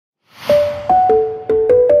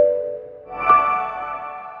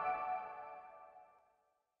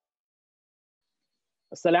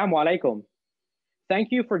Assalamu alaikum. Thank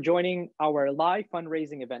you for joining our live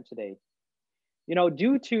fundraising event today.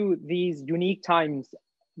 Due to these unique times,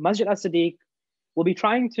 Masjid As-Siddiq will be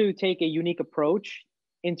trying to take a unique approach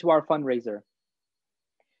into our fundraiser.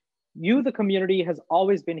 You, the community, has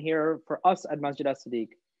always been here for us at Masjid As-Siddiq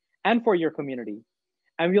and for your community.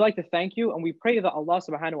 And we'd like to thank you, and we pray that Allah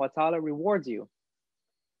subhanahu wa ta'ala rewards you.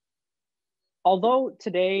 Although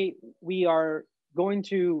today we are going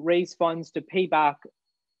to raise funds to pay back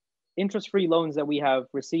interest-free loans that we have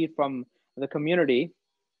received from the community,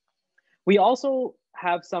 we also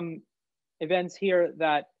have some events here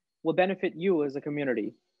that will benefit you as a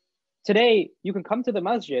community. Today, you can come to the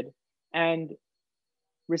masjid and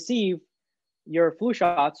receive your flu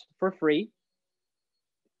shots for free,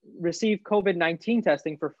 receive COVID-19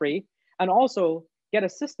 testing for free, and also get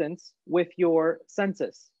assistance with your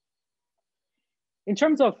census. In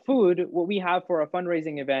terms of food, what we have for a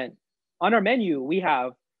fundraising event, on our menu, we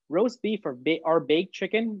have roast beef or baked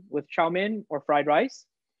chicken with chow mein or fried rice,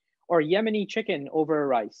 or Yemeni chicken over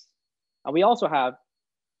rice. And we also have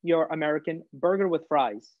your American burger with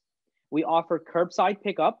fries. We offer curbside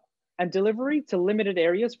pickup and delivery to limited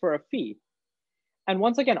areas for a fee. And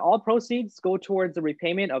once again, all proceeds go towards the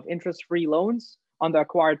repayment of interest-free loans on the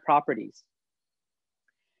acquired properties.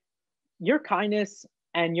 Your kindness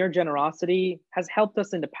and your generosity has helped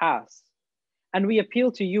us in the past, and we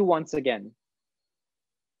appeal to you once again.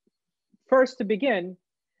 First, to begin,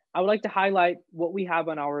 I would like to highlight what we have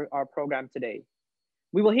on our program today.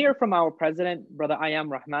 We will hear from our president, Brother Ayam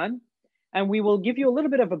Rahman, and we will give you a little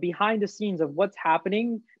bit of a behind the scenes of what's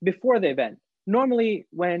happening before the event. Normally,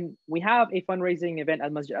 when we have a fundraising event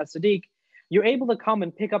at Masjid As-Siddiq, you're able to come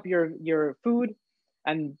and pick up your food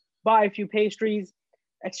and buy a few pastries,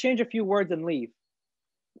 exchange a few words and leave.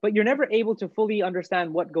 But you're never able to fully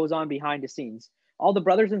understand what goes on behind the scenes. All the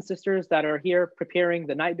brothers and sisters that are here preparing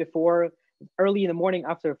the night before, early in the morning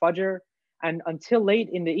after Fajr, and until late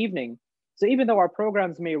in the evening. So even though our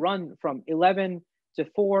programs may run from 11 to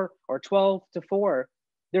 4 or 12 to 4,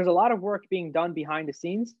 there's a lot of work being done behind the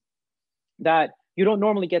scenes that you don't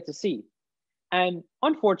normally get to see. And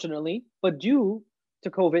unfortunately, but due to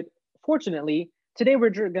COVID, fortunately, today we're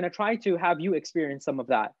going to try to have you experience some of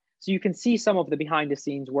that, so you can see some of the behind the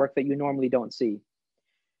scenes work that you normally don't see.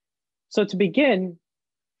 So to begin,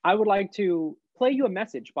 I would like to play you a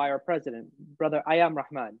message by our president, Brother Ayam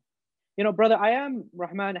Rahman. Brother Ayam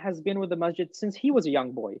Rahman has been with the masjid since he was a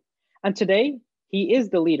young boy, and today he is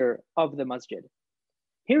the leader of the masjid.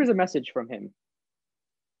 Here is a message from him.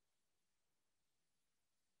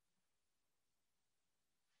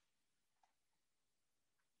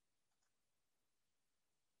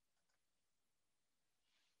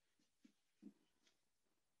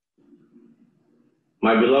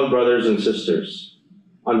 My beloved brothers and sisters,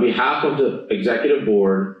 on behalf of the Executive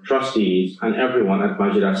Board, trustees, and everyone at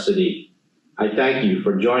Masjid As-Siddiq, I thank you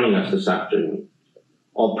for joining us this afternoon.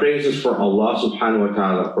 All praises for Allah subhanahu wa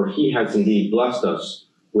ta'ala, for He has indeed blessed us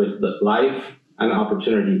with the life and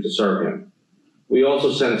opportunity to serve Him. We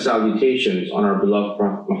also send salutations on our beloved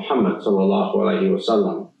Prophet Muhammad sallallahu alaihi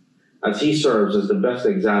wasallam, as he serves as the best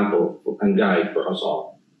example and guide for us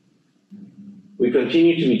all. We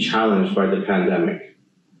continue to be challenged by the pandemic,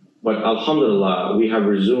 but alhamdulillah, we have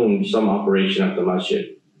resumed some operation at the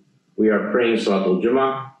masjid. We are praying Salatul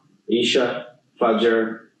Jummah, Isha,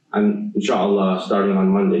 Fajr, and inshallah, starting on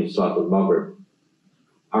Monday, Salatul Maghrib.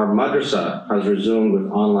 Our madrasa has resumed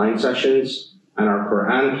with online sessions, and our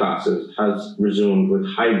Quran classes has resumed with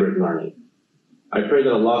hybrid learning. I pray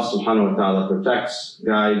that Allah subhanahu wa ta'ala protects,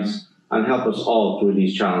 guides, and help us all through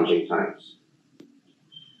these challenging times.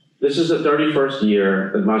 This is the 31st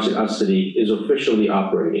year that Masjid As-Siddiq is officially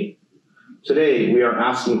operating. Today, we are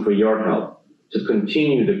asking for your help to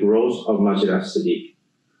continue the growth of Masjid As-Siddiq.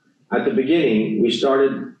 At the beginning, we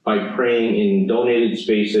started by praying in donated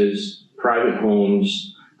spaces, private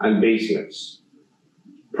homes, and basements.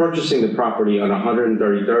 Purchasing the property on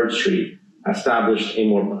 133rd Street established a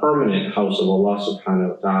more permanent house of Allah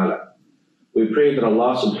subhanahu wa ta'ala. We pray that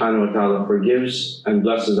Allah subhanahu wa ta'ala forgives and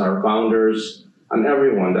blesses our founders and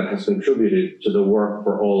everyone that has contributed to the work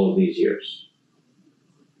for all of these years.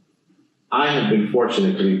 I have been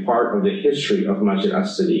fortunate to be part of the history of Masjid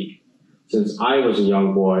As-Siddiq since I was a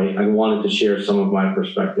young boy and wanted to share some of my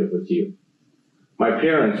perspective with you. My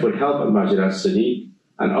parents would help at Masjid As-Siddiq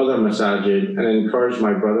and other masajid and encourage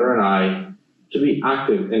my brother and I to be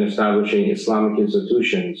active in establishing Islamic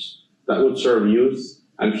institutions that would serve youth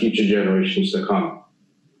and future generations to come.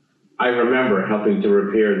 I remember helping to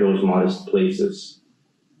repair those modest places,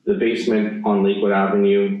 the basement on Lakewood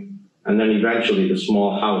Avenue, and then eventually the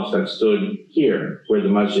small house that stood here where the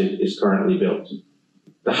masjid is currently built.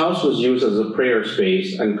 The house was used as a prayer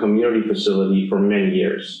space and community facility for many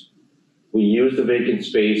years. We used the vacant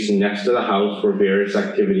space next to the house for various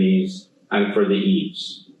activities and for the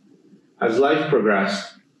Eids. As life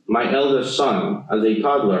progressed, my eldest son, as a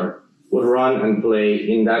toddler, would run and play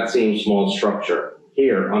in that same small structure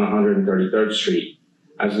here on 133rd Street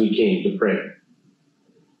as we came to pray.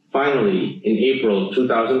 Finally, in April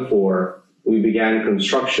 2004, we began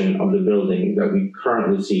construction of the building that we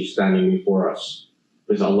currently see standing before us,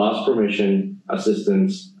 with Allah's permission,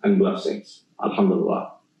 assistance, and blessings.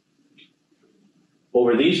 Alhamdulillah.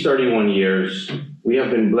 Over these 31 years, we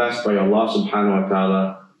have been blessed by Allah subhanahu wa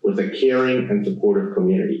ta'ala with a caring and supportive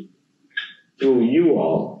community. Through you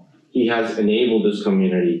all, He has enabled this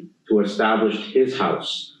community to establish His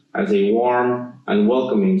house as a warm and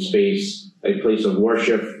welcoming space, a place of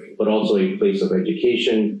worship, but also a place of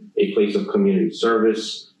education, a place of community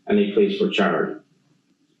service, and a place for charity.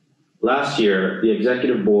 Last year, the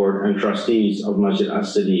executive board and trustees of Masjid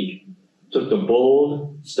As-Siddiq took the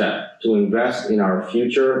bold step to invest in our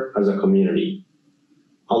future as a community.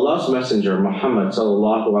 Allah's Messenger, Muhammad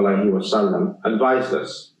sallallahu alaihi wasallam, advised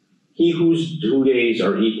us, "He whose 2 days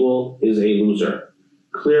are equal is a loser,"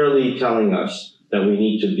 clearly telling us that we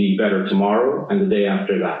need to be better tomorrow and the day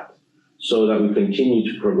after that, so that we continue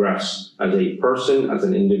to progress as a person, as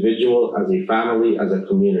an individual, as a family, as a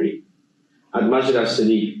community. At Masjid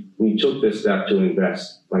As-Siddiq, we took this step to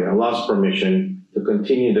invest, by Allah's permission, to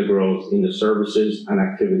continue the growth in the services and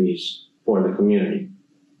activities for the community.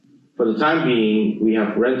 For the time being, we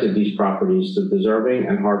have rented these properties to deserving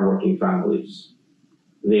and hardworking families.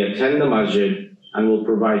 They attend the masjid and will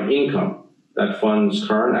provide income that funds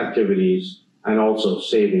current activities and also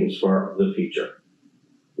savings for the future.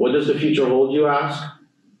 What does the future hold, you ask?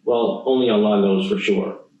 Well, only Allah knows for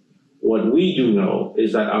sure. What we do know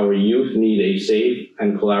is that our youth need a safe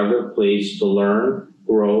and collaborative place to learn,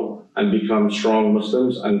 grow, and become strong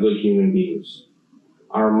Muslims and good human beings.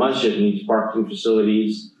 Our masjid needs parking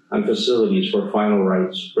facilities and facilities for final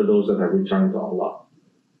rites for those that have returned to Allah.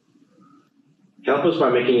 Help us by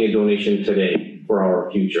making a donation today for our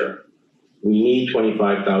future. We need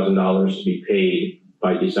 $25,000 to be paid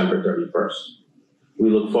by December 31st. We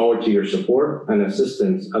look forward to your support and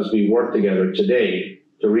assistance as we work together today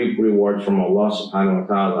to reap rewards from Allah subhanahu wa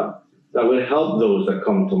ta'ala that will help those that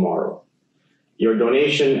come tomorrow. Your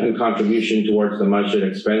donation and contribution towards the masjid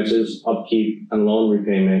expenses, upkeep, and loan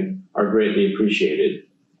repayment are greatly appreciated.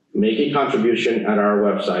 Make a contribution at our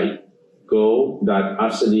website,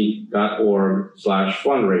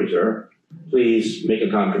 go.asiddiq.org/fundraiser. Please make a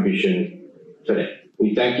contribution today.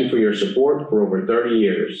 We thank you for your support for over 30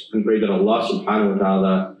 years and pray that Allah subhanahu wa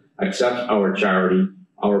ta'ala accepts our charity,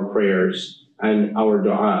 our prayers, and our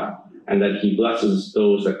dua, and that He blesses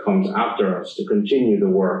those that comes after us to continue the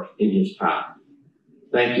work in His path.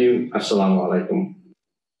 Thank you. Assalamu alaikum.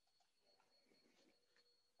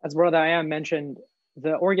 As Brother Ayam mentioned,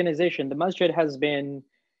 the organization, the masjid, has been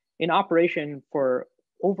in operation for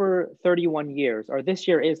over 31 years, or this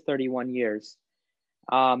year is 31 years.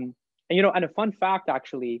 And a fun fact,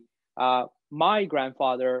 actually, my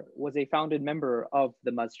grandfather was a founded member of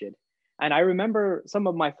the masjid. And I remember some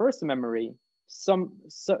of my first memory,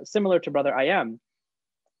 similar to Brother Ayam,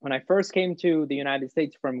 when I first came to the United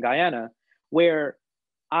States from Guyana, where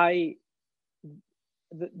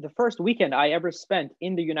the first weekend I ever spent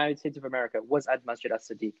in the United States of America was at Masjid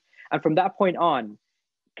As-Siddiq. And from that point on,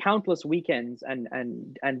 countless weekends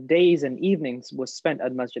and days and evenings was spent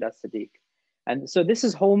at Masjid As-Siddiq. And so this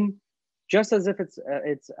is home, just as if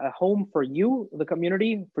it's a home for you, the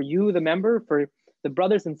community, for you, the member, for the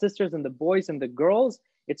brothers and sisters and the boys and the girls.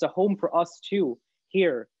 It's a home for us too,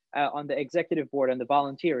 here on the executive board and the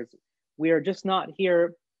volunteers. We are just not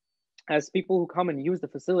here as people who come and use the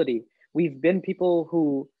facility. We've been people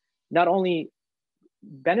who not only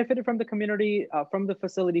benefited from the community, from the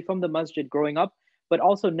facility, from the masjid growing up, but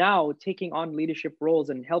also now taking on leadership roles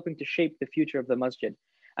and helping to shape the future of the masjid.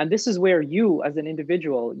 And this is where you as an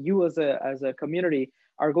individual, you as a community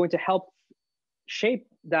are going to help shape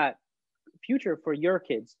that future for your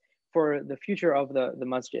kids, for the future of the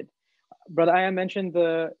masjid. Brother Ayam mentioned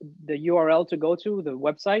the URL to go to, the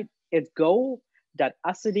website. It's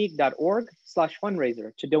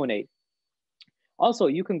go.asiddiq.org/fundraiser to donate. Also,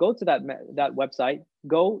 you can go to that website,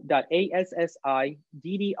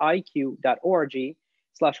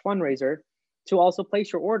 go.asiddiq.org/fundraiser, to also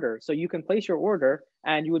place your order. So you can place your order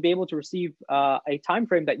and you would be able to receive a time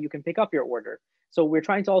frame that you can pick up your order. So we're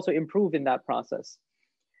trying to also improve in that process.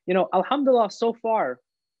 Alhamdulillah, so far,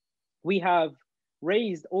 we have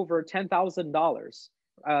raised over $10,000.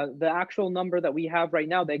 The actual number that we have right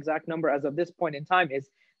now, the exact number as of this point in time, is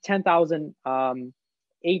 $10,000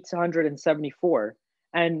 874.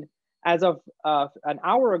 And as of an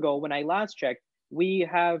hour ago, when I last checked, we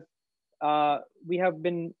have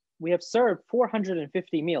served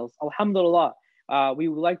 450 meals. Alhamdulillah. We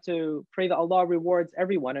would like to pray that Allah rewards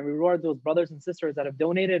everyone and reward those brothers and sisters that have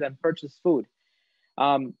donated and purchased food.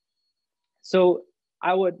 So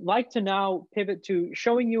I would like to now pivot to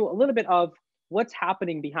showing you a little bit of what's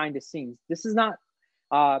happening behind the scenes. This is not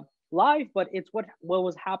live, but it's what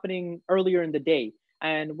was happening earlier in the day.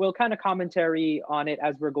 And we'll kind of commentary on it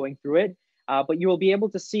as we're going through it. But you will be able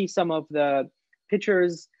to see some of the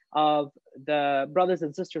pictures of the brothers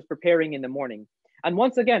and sisters preparing in the morning. And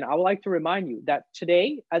once again, I would like to remind you that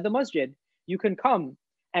today at the masjid, you can come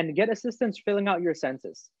and get assistance filling out your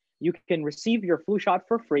census. You can receive your flu shot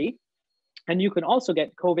for free, and you can also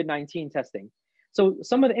get COVID-19 testing. So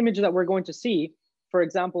some of the images that we're going to see, for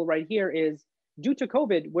example, right here is, due to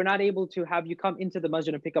COVID, we're not able to have you come into the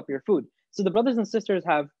masjid and pick up your food. So the brothers and sisters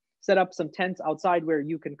have set up some tents outside where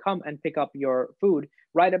you can come and pick up your food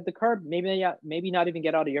right up the curb, maybe not even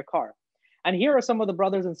get out of your car. And here are some of the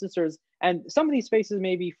brothers and sisters, and some of these faces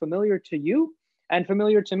may be familiar to you and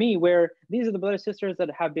familiar to me, where these are the brothers and sisters that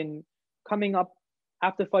have been coming up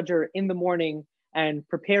after Fajr in the morning and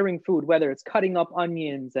preparing food, whether it's cutting up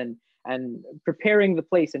onions and preparing the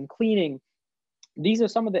place and cleaning. These are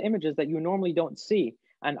some of the images that you normally don't see.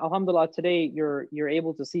 And alhamdulillah, today you're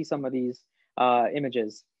able to see some of these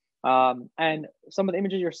images. And some of the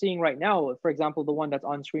images you're seeing right now, for example, the one that's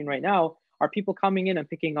on screen right now, are people coming in and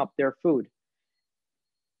picking up their food.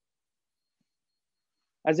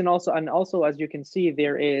 And also, as you can see,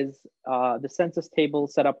 there is the census table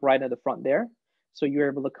set up right at the front there. So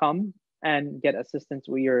you're able to come and get assistance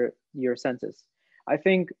with your census. I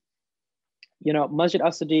think, Masjid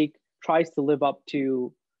As-Siddiq tries to live up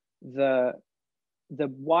to the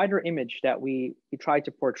wider image that we try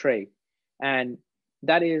to portray. And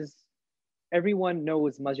that is, everyone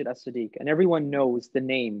knows Masjid As-Siddiq and everyone knows the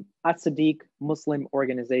name As-Siddiq Muslim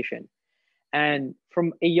Organization. And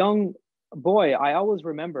from a young boy, I always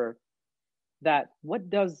remember that, what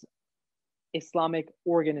does Islamic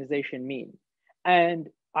organization mean? And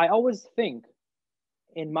I always think,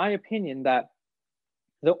 in my opinion, that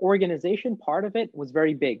the organization part of it was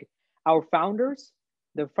very big. Our founders,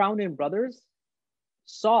 the founding brothers,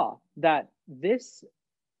 saw that this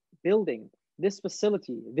building, this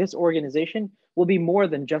facility, this organization will be more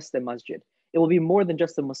than just a masjid. It will be more than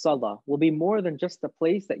just a musalla. Will be more than just a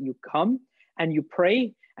place that you come and you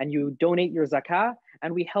pray and you donate your zakah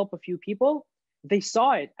and we help a few people. They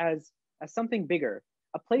saw it as something bigger,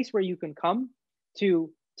 a place where you can come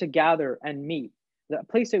to gather and meet, a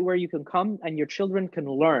place where you can come and your children can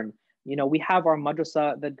learn. We have our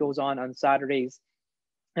madrasa that goes on Saturdays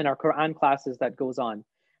and our Quran classes that goes on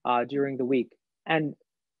during the week. And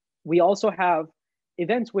we also have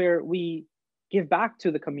events where we give back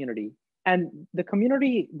to the community. And the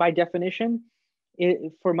community, by definition,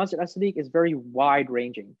 for Masjid As-Siddiq is very wide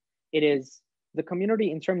ranging. It is the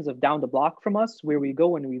community in terms of down the block from us, where we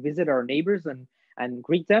go and we visit our neighbors and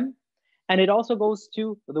greet them. And it also goes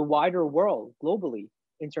to the wider world globally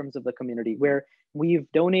in terms of the community, where we've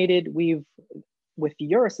donated, with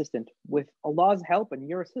your assistance, with Allah's help and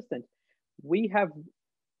your assistance, we have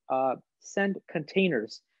sent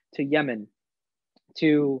containers to Yemen,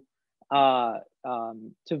 to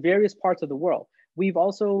various parts of the world. We've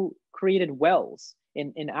also created wells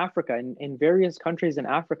in Africa, in various countries in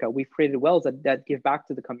Africa. We've created wells that give back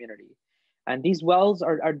to the community. And these wells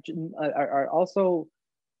are also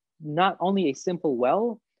not only a simple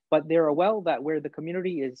well, but they're a well where the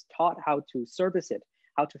community is taught how to service it,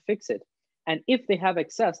 how to fix it. And if they have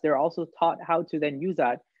excess, they're also taught how to then use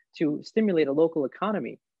that to stimulate a local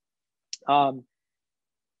economy.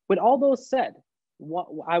 With all those said,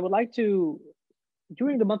 I would like to,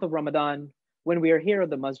 during the month of Ramadan, when we are here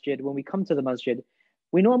at the masjid, when we come to the masjid,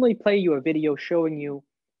 we normally play you a video showing you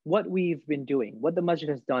what we've been doing, what the masjid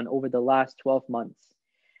has done over the last 12 months.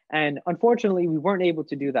 And unfortunately, we weren't able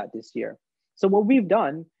to do that this year. So what we've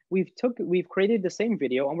done, we've created the same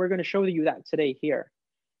video, and we're going to show you that today here.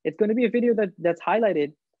 It's going to be a video that's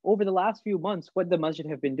highlighted over the last few months what the masjid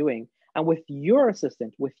have been doing, and with your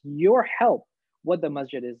assistance, with your help, what the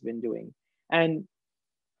masjid has been doing. And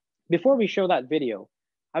before we show that video,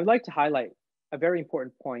 I would like to highlight a very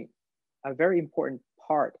important point, a very important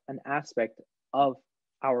part, an aspect of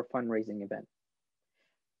our fundraising event.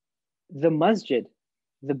 The masjid,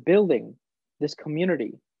 the building, this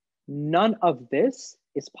community, none of this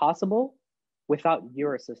is possible without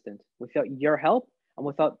your assistance, without your help, and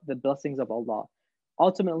without the blessings of Allah.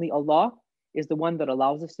 Ultimately, Allah is the one that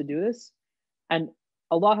allows us to do this. And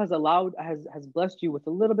Allah has blessed you with a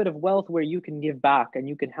little bit of wealth where you can give back and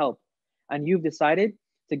you can help, and you've decided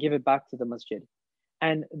to give it back to the masjid.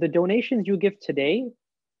 And the donations you give today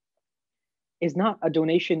is not a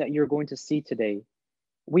donation that you're going to see today.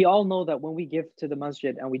 We all know that when we give to the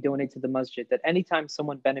masjid and we donate to the masjid, that anytime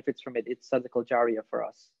someone benefits from it, it's sadaqah jariyah for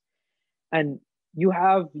us. And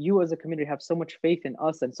you as a community have so much faith in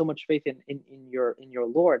us and so much faith in your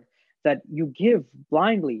Lord, that you give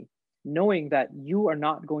blindly, knowing that you are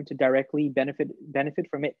not going to directly benefit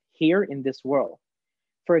from it here in this world.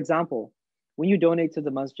 For example, when you donate to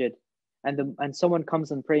the masjid and someone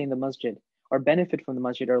comes and pray in the masjid, or benefit from the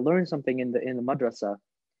masjid, or learn something in the madrasa,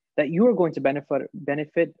 that you are going to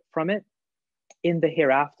benefit from it in the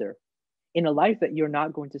hereafter, in a life that you're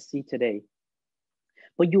not going to see today.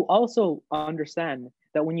 But you also understand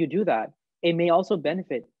that when you do that, it may also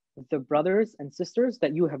benefit the brothers and sisters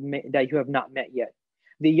that you have not met yet,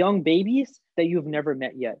 the young babies that you've never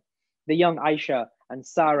met yet, the young Aisha and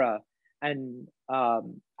Sarah and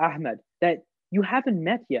Ahmed that you haven't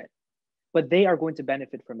met yet, but they are going to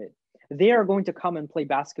benefit from it. They are going to come and play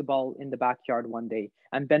basketball in the backyard one day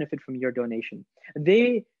and benefit from your donation.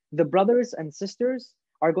 The brothers and sisters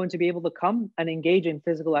are going to be able to come and engage in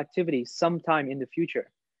physical activity sometime in the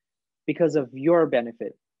future because of your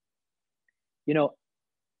benefit. You know,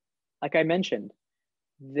 like I mentioned,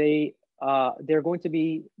 they're going to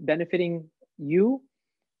be benefiting you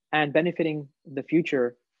and benefiting the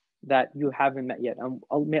future that you haven't met yet. And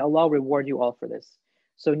may Allah reward you all for this.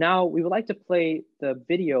 So now we would like to play the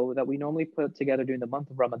video that we normally put together during the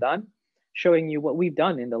month of Ramadan, showing you what we've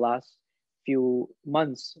done in the last few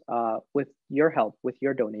months with your help, with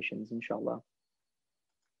your donations, inshallah.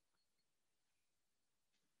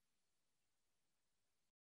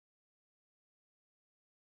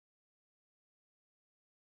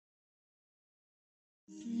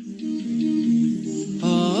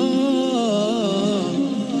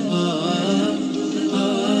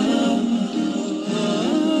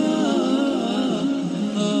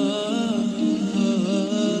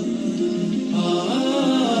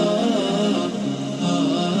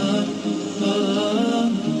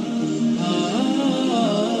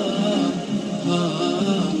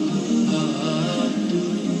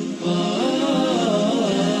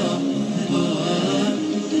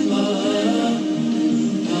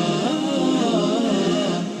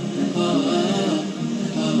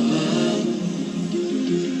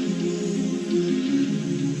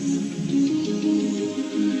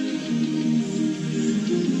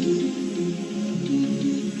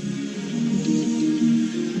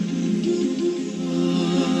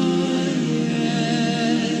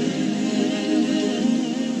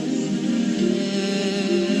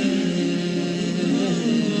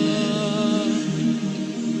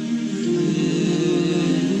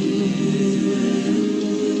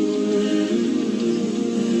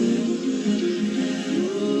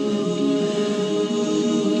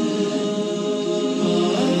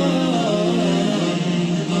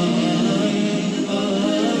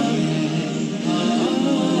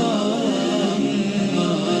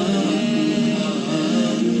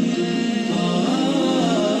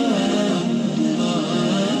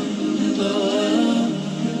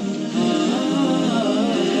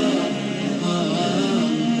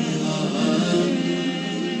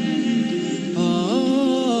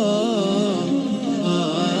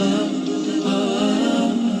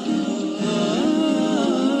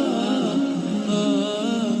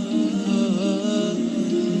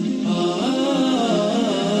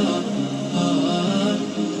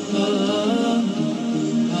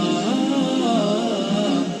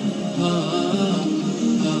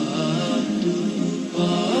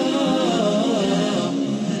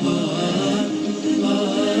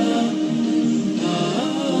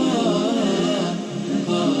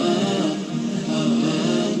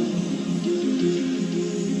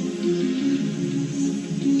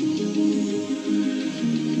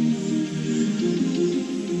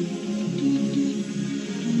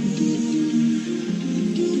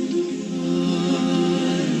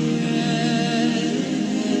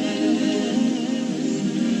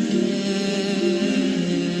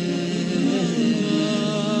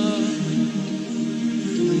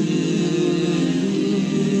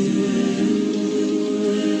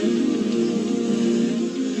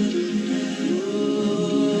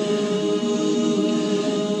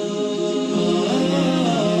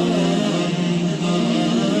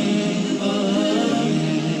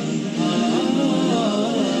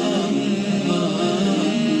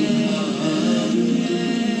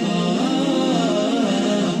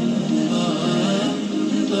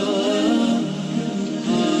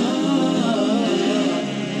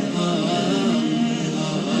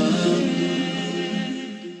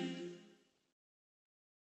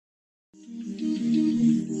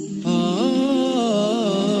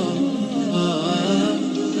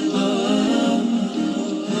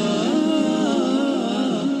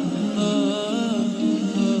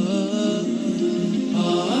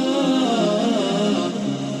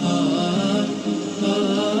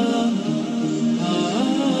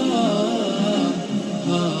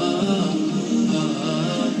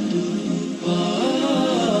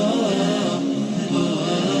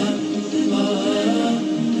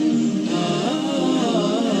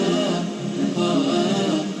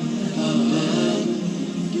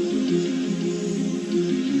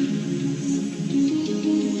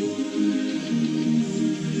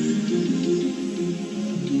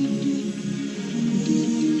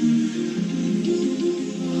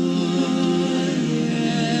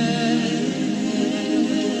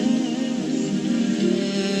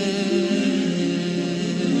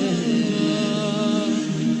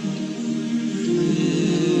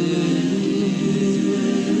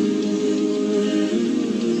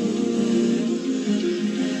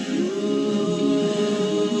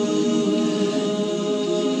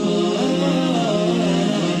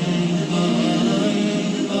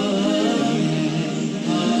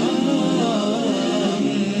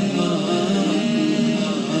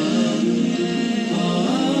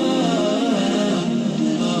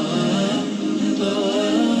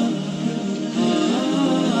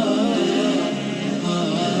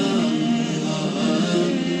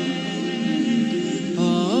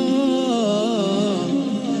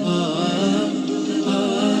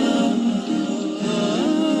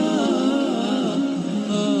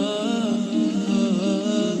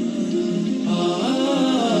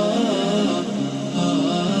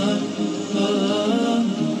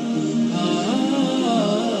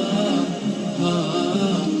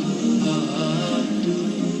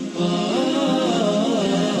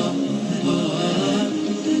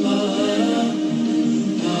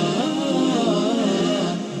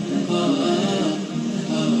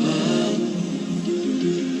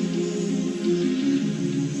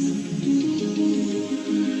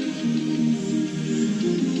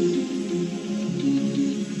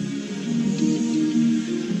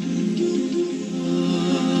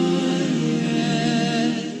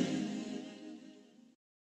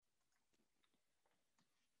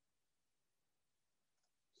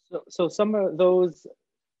 So some of those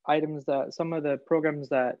items that some of the programs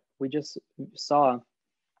that we just saw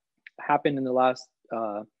happened in the last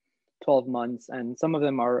 12 months, and some of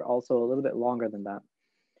them are also a little bit longer than that.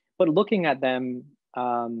 But looking at them,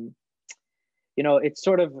 it's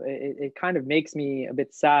sort of, it kind of makes me a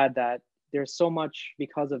bit sad that there's so much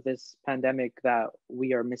because of this pandemic that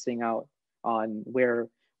we are missing out on, where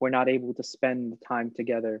we're not able to spend time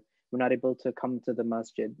together. We're not able to come to the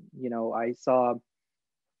masjid. I saw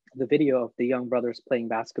the video of the young brothers playing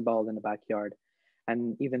basketball in the backyard,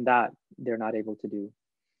 and even that they're not able to do.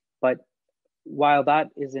 But while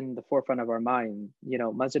that is in the forefront of our mind,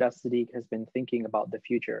 Masjid As-Siddiq has been thinking about the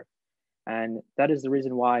future. And that is the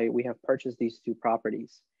reason why we have purchased these two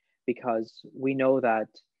properties, because we know that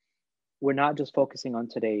we're not just focusing on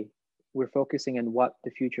today, we're focusing on what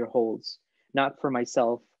the future holds, not for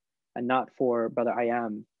myself and not for Brother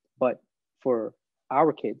Ayam, but for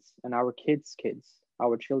our kids and our kids' kids,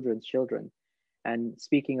 our children's children. And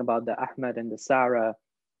speaking about the Ahmed and the Sarah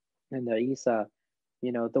and the Isa,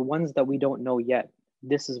 the ones that we don't know yet,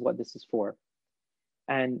 this is what this is for.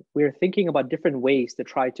 And we're thinking about different ways to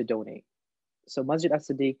try to donate. So Masjid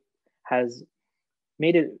As-Siddiq has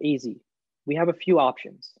made it easy. We have a few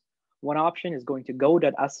options. One option is going to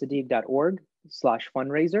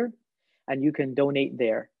go.assiddiq.org/fundraiser, and you can donate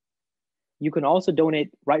there. You can also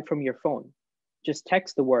donate right from your phone. Just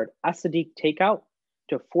text the word As-Siddiq Takeout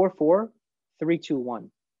to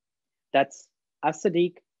 44321. That's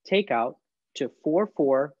As-Siddiq Takeout to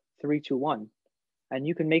 44321. And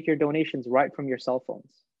you can make your donations right from your cell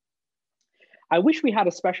phones. I wish we had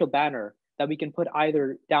a special banner that we can put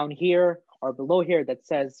either down here or below here that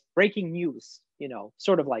says breaking news,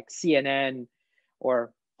 sort of like CNN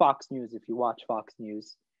or Fox News, if you watch Fox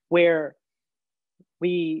News, where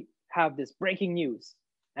we have this breaking news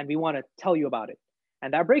and we want to tell you about it.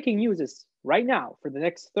 And that breaking news is right now, for the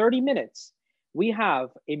next 30 minutes, we have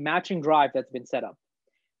a matching drive that's been set up.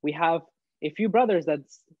 We have a few brothers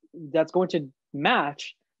that's going to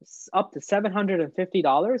match up to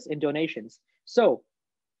 $750 in donations. So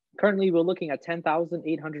currently we're looking at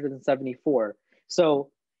 10,874. So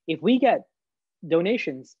if we get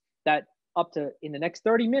donations that up to in the next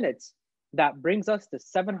 30 minutes, that brings us to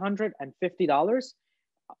 $750,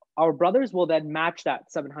 our brothers will then match that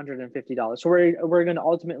 $750. So we're going to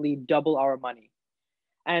ultimately double our money.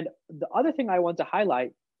 And the other thing I want to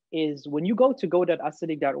highlight is when you go to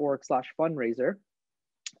go.assiddiq.org/fundraiser,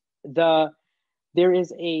 there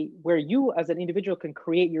is where you as an individual can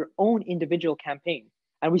create your own individual campaign.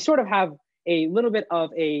 And we sort of have a little bit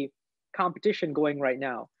of a competition going right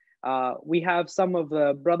now. We have some of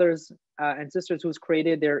the brothers and sisters who's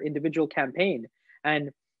created their individual campaign.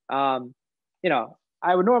 And,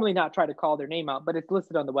 I would normally not try to call their name out, but it's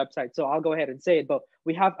listed on the website. So I'll go ahead and say it. But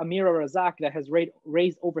we have Amira Razak that has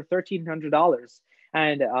raised over $1,300.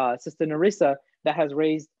 And Sister Narissa that has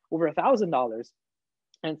raised over $1,000.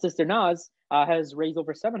 And Sister Naz has raised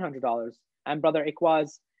over $700. And Brother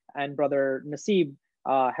Iqwaz and Brother Nasib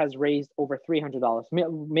has raised over $300.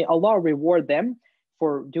 May Allah reward them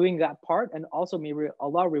for doing that part. And also may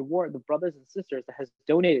Allah reward the brothers and sisters that has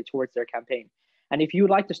donated towards their campaign. And if you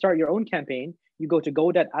would like to start your own campaign, you go to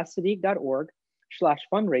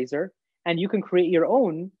go.assiddiq.org/fundraiser, and you can create your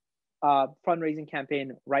own fundraising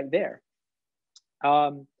campaign right there.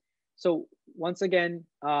 So once again,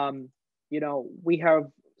 we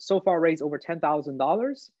have so far raised over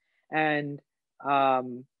 $10,000, and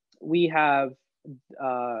we have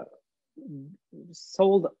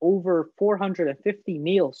sold over 450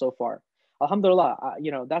 meals so far. Alhamdulillah,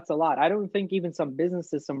 that's a lot. I don't think even some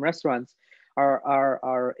businesses, some restaurants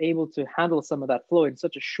are able to handle some of that flow in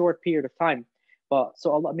such a short period of time. But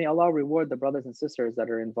so may Allah reward the brothers and sisters that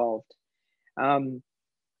are involved.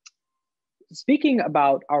 Speaking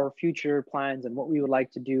about our future plans and what we would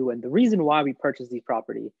like to do and the reason why we purchased these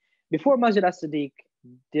property, before Masjid As-Siddiq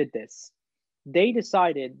did this, they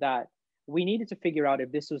decided that we needed to figure out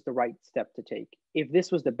if this was the right step to take, if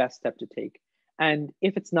this was the best step to take. And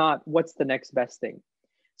if it's not, what's the next best thing?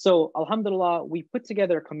 So Alhamdulillah, we put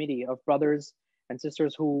together a committee of brothers and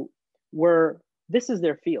sisters who this is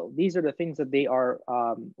their field. These are the things that they are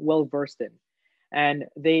well versed in. And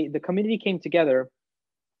the community came together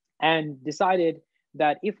and decided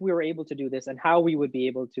that if we were able to do this and how we would be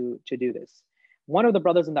able to do this. One of the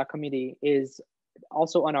brothers in that committee is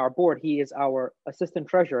also on our board. He is our assistant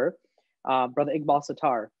treasurer, Brother Iqbal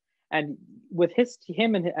Sattar. And with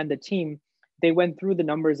him and the team, they went through the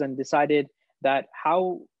numbers and decided that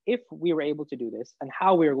if we were able to do this and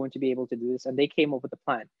how we were going to be able to do this, and they came up with a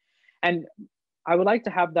plan. And I would like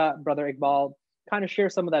to have that Brother Iqbal kind of share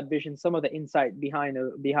some of that vision, some of the insight behind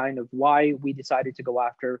of why we decided to go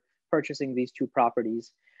after purchasing these two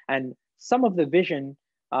properties, and some of the vision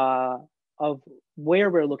of where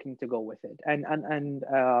we're looking to go with it. And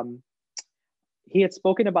he had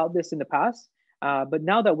spoken about this in the past, but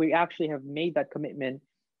now that we actually have made that commitment,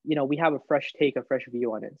 we have a fresh take, a fresh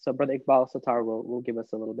view on it. So Brother Iqbal Sattar will give us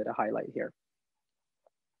a little bit of highlight here.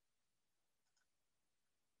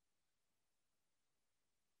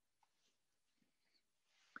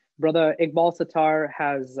 Brother Iqbal Sattar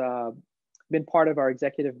has been part of our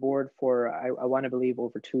executive board for, I want to believe,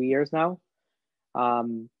 over 2 years now.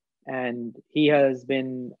 And he has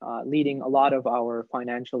been leading a lot of our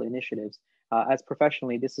financial initiatives. As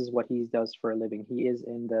professionally, this is what he does for a living. He is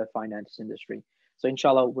in the finance industry. So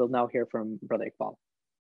inshallah, we'll now hear from Brother Iqbal.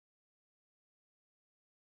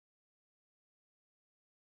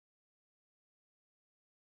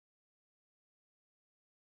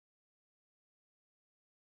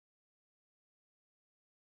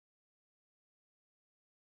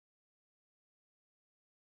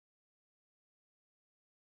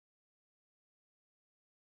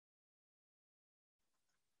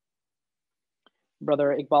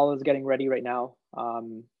 Brother Iqbal is getting ready right now.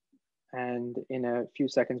 And in a few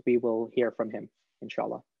seconds, we will hear from him,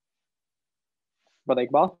 inshallah. Brother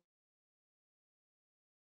Iqbal?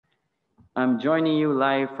 I'm joining you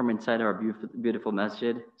live from inside our beautiful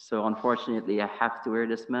masjid. So unfortunately, I have to wear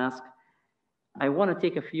this mask. I want to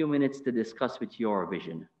take a few minutes to discuss with you our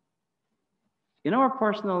vision. In our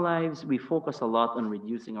personal lives, we focus a lot on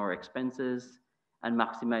reducing our expenses and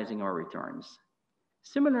maximizing our returns.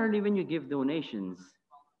 Similarly, when you give donations,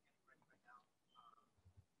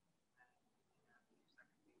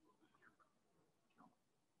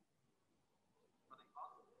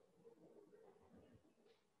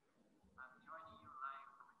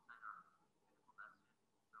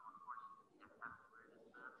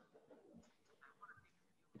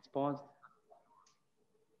 it's paused.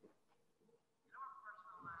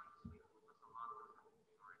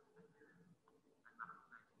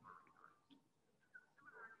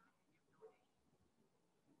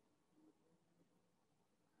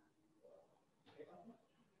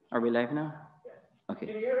 Are we live now? Okay.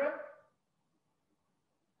 Can you hear it?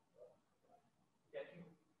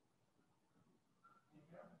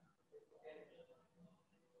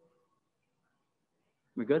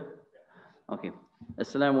 We're good? Okay.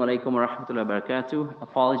 Assalamu alaikum wa rahmatullahi wa barakatuh.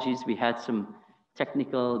 Apologies, we had some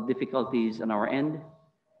technical difficulties on our end.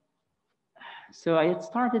 So I had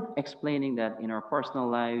started explaining that in our personal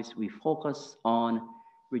lives, we focus on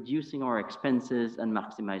reducing our expenses and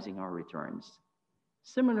maximizing our returns.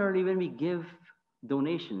 Similarly, when we give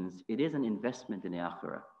donations, it is an investment in the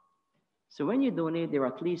akhirah. So when you donate, there are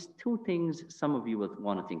at least two things some of you would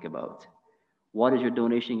want to think about. What is your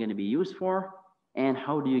donation going to be used for? And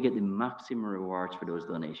how do you get the maximum rewards for those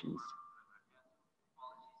donations?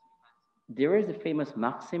 There is a famous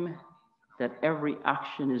maxim that every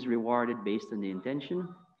action is rewarded based on the intention.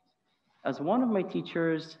 As one of my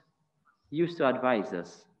teachers used to advise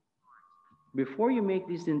us, before you make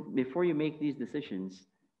these decisions,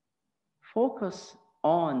 focus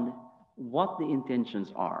on what the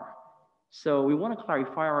intentions are. So we want to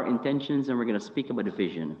clarify our intentions, and we're going to speak about the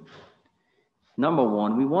vision. Number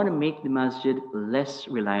one, we want to make the masjid less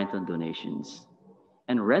reliant on donations.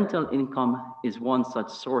 And rental income is one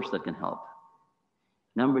such source that can help.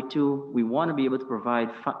 Number two, we want to be able to provide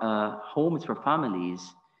homes for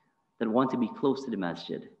families that want to be close to the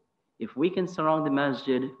masjid. If we can surround the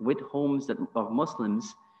masjid with homes of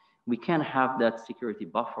Muslims, we can have that security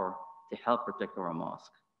buffer to help protect our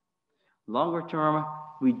mosque. Longer term,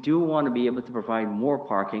 we do want to be able to provide more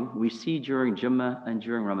parking. We see during Jummah and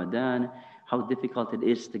during Ramadan how difficult it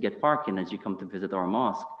is to get parking as you come to visit our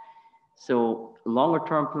mosque. So longer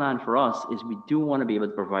term plan for us is we do want to be able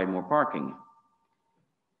to provide more parking.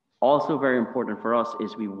 Also very important for us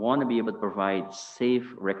is we want to be able to provide safe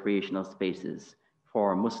recreational spaces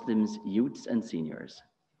for Muslims, youths, and seniors.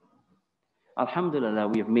 Alhamdulillah,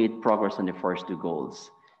 we have made progress on the first two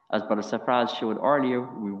goals. As Brother Safraz showed earlier,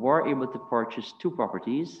 we were able to purchase two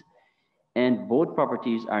properties, and both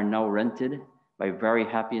properties are now rented by very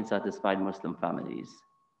happy and satisfied Muslim families.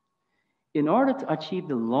 In order to achieve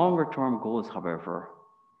the longer term goals, however,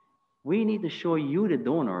 we need to show you, the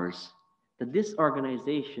donors, that this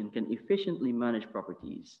organization can efficiently manage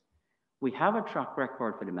properties. We have a track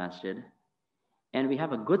record for the masjid, and we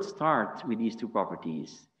have a good start with these two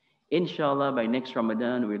properties. Inshallah, by next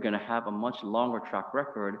Ramadan, we're going to have a much longer track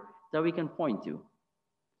record that we can point to.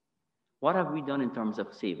 What have we done in terms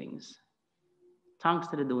of savings? Thanks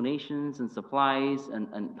to the donations and supplies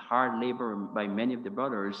and hard labor by many of the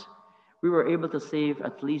brothers, we were able to save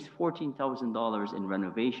at least $14,000 in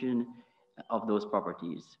renovation of those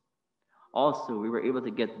properties. Also, we were able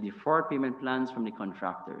to get deferred payment plans from the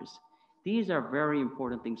contractors. These are very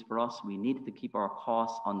important things for us. We needed to keep our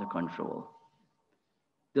costs under control.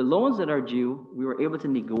 The loans that are due, we were able to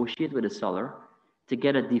negotiate with the seller to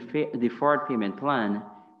get a deferred payment plan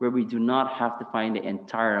where we do not have to find the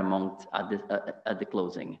entire amount at the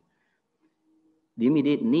closing. The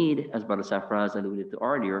immediate need, as Brother Safraz alluded to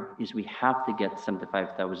earlier, is we have to get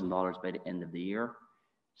 $75,000 by the end of the year.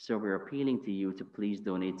 So we're appealing to you to please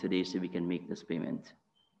donate today so we can make this payment.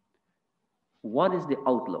 What is the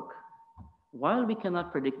outlook? While we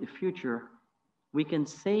cannot predict the future, we can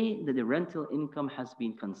say that the rental income has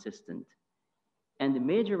been consistent and the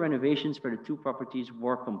major renovations for the two properties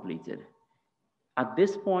were completed. At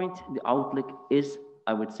this point, the outlook is,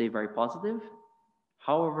 I would say, very positive.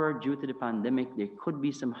 However, due to the pandemic, there could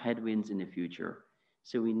be some headwinds in the future.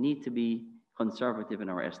 So we need to be conservative in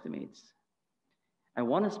our estimates. I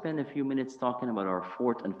want to spend a few minutes talking about our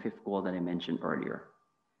fourth and fifth goal that I mentioned earlier.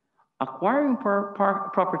 Acquiring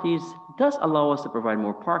properties does allow us to provide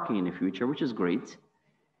more parking in the future, which is great.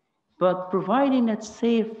 But providing that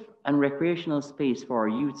safe and recreational space for our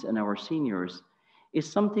youths and our seniors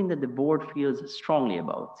is something that the board feels strongly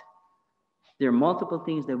about. There are multiple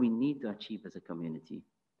things that we need to achieve as a community.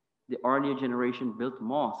 The earlier generation built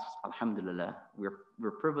mosques, alhamdulillah.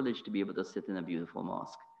 We're privileged to be able to sit in a beautiful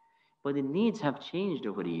mosque. But the needs have changed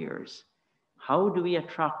over the years. How do we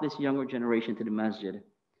attract this younger generation to the masjid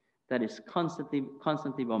that is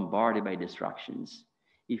constantly bombarded by distractions?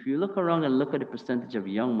 If you look around and look at the percentage of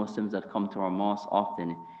young Muslims that come to our mosque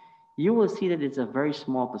often, you will see that it's a very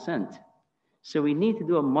small percent. So we need to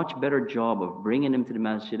do a much better job of bringing them to the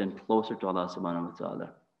masjid and closer to Allah subhanahu wa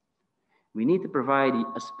ta'ala. We need to provide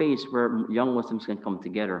a space where young Muslims can come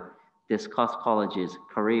together, discuss colleges,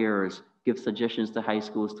 careers, give suggestions to high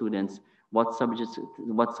school students, what subjects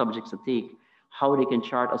to take, how they can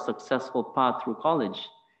chart a successful path through college,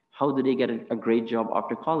 how do they get a great job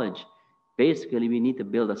after college. Basically, we need to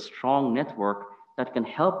build a strong network that can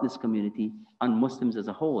help this community and Muslims as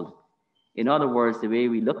a whole. In other words, the way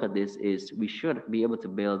we look at this is we should be able to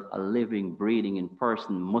build a living, breathing,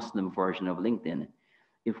 in-person Muslim version of LinkedIn.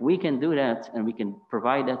 If we can do that and we can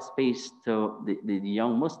provide that space to the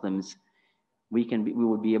young Muslims, we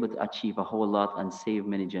will be able to achieve a whole lot and save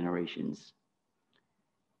many generations.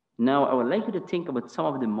 Now, I would like you to think about some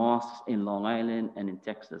of the mosques in Long Island and in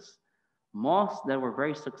Texas. Mosques that were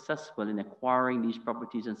very successful in acquiring these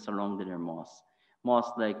properties and surrounding their mosques.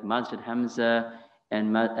 Mosques like Masjid Hamza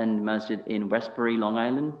and Masjid in Westbury, Long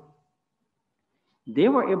Island. They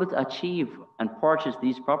were able to achieve and purchase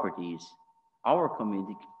these properties. Our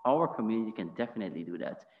community can definitely do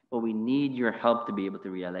that, but we need your help to be able to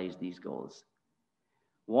realize these goals.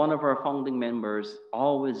 One of our founding members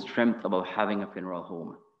always dreamt about having a funeral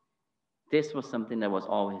home. This was something that was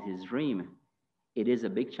always his dream. It is a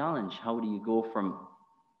big challenge. How do you go from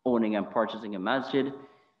owning and purchasing a masjid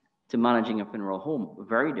to managing a funeral home?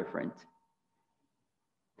 Very different.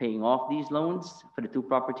 Paying off these loans for the two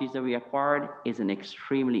properties that we acquired is an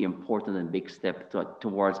extremely important and big step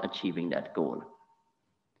towards achieving that goal.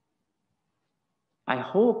 I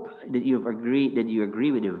hope that you agree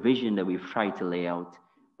with the vision that we've tried to lay out,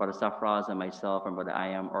 Brother Safraz and myself and Brother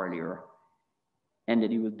Ayam earlier, and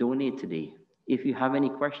that you will donate today. If you have any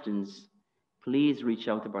questions, please reach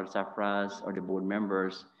out to Brother Safraz or the board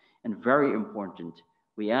members. And very important,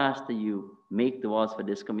 we ask that you make du'as for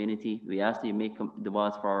this community. We ask that you make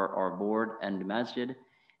du'as for our board and the masjid,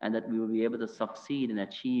 and that we will be able to succeed and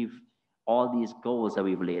achieve all these goals that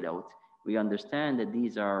we've laid out. We understand that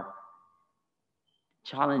these are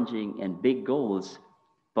challenging and big goals,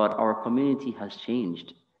 but our community has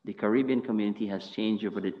changed. The Caribbean community has changed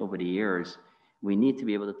over the years. We need to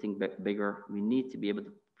be able to think bigger. We need to be able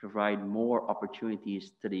to provide more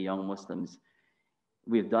opportunities to the young Muslims.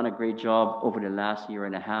 We've done a great job over the last year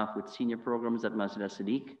and a half with senior programs at Masjid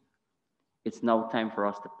As-Siddiq. It's now time for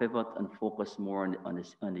us to pivot and focus more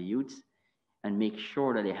on the youths and make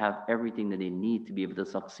sure that they have everything that they need to be able to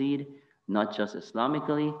succeed, not just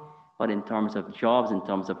Islamically, but in terms of jobs, in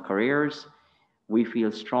terms of careers. We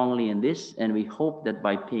feel strongly in this, and we hope that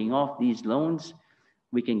by paying off these loans,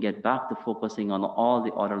 we can get back to focusing on all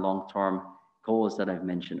the other long-term goals that I've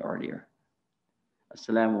mentioned earlier.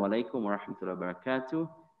 Assalamu alaikum wa rahmatullahi wa barakatuh.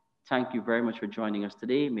 Thank you very much for joining us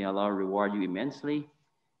today. May Allah reward you immensely.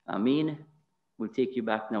 Ameen. We'll take you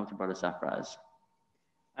back now to Brother Safraz.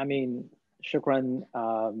 Ameen. Shukran,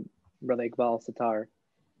 Brother Iqbal Sattar.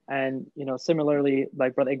 And similarly,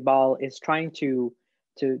 like Brother Iqbal is trying to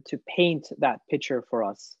paint that picture for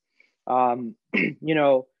us.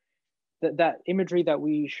 that imagery that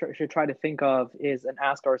we should try to think of is, and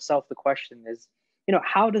ask ourselves the question is,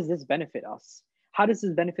 how does this benefit us? How does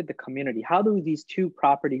this benefit the community? How do these two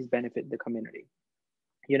properties benefit the community?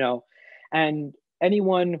 And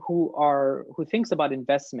anyone who thinks about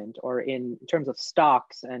investment, or in terms of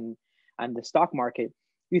stocks and the stock market,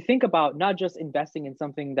 you think about not just investing in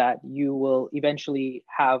something that you will eventually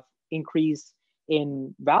have increase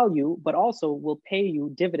in value, but also will pay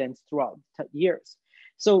you dividends throughout years.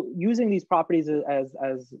 So using these properties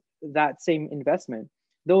as that same investment,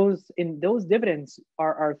 those dividends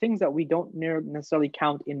are things that we don't necessarily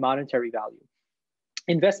count in monetary value.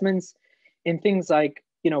 Investments in things like,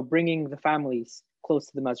 bringing the families close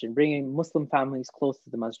to the masjid, bringing Muslim families close to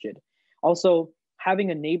the masjid. Also,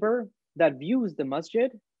 having a neighbor that views the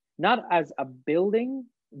masjid not as a building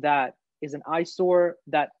that is an eyesore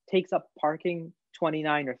that takes up parking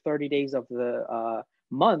 29 or 30 days of the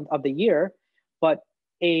month of the year, but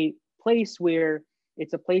a place where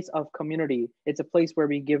it's a place of community. It's a place where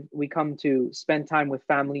we come to spend time with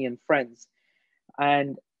family and friends.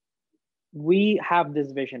 And we have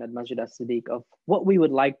this vision at Masjid As-Siddiq of what we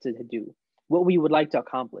would like to do, what we would like to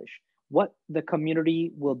accomplish, what the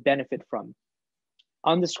community will benefit from.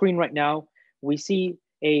 On the screen right now, we see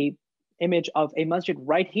a image of a masjid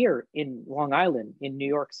right here in Long Island, in New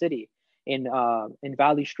York City, in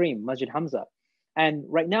Valley Stream, Masjid Hamza. And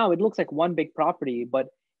right now it looks like one big property, but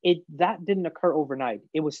that didn't occur overnight.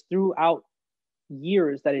 It was throughout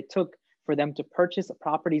years that it took for them to purchase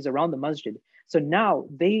properties around the masjid. So now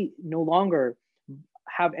they no longer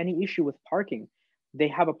have any issue with parking. They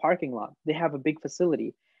have a parking lot, they have a big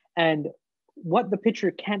facility. And what the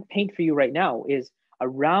picture can't paint for you right now is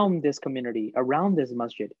around this community, around this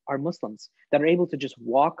masjid, are Muslims that are able to just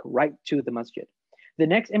walk right to the masjid. The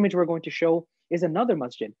next image we're going to show is another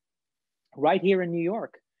masjid right here in New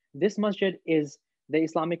York. This masjid is the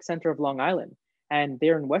Islamic Center of Long Island, and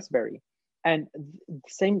they're in Westbury. And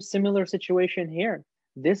similar situation here.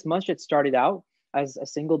 This masjid started out as a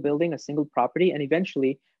single building, a single property, and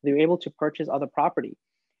eventually they were able to purchase other property.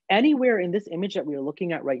 Anywhere in this image that we're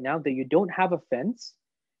looking at right now that you don't have a fence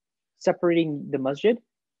separating the masjid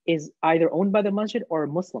is either owned by the masjid or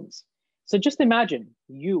Muslims. So just imagine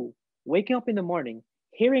you waking up in the morning,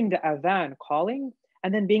 hearing the adhan calling,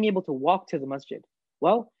 and then being able to walk to the masjid.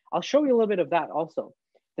 Well, I'll show you a little bit of that also.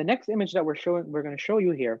 The next image that we're going to show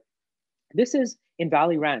you here, this is in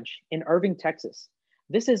Valley Ranch in Irving, Texas.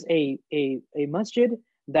 This is a masjid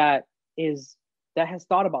that has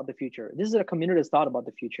thought about the future. This is a community that's thought about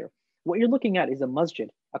the future. What you're looking at is a masjid,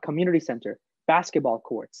 a community center, basketball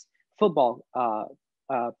courts, football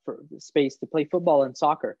for space to play football and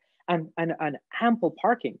soccer, and ample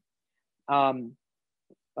parking. One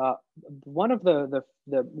of the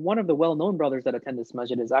well-known brothers that attend this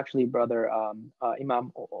masjid is actually brother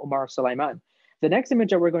Imam Omar Sulaiman. The next image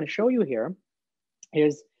that we're going to show you here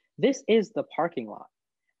is the parking lot.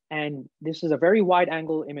 And this is a very wide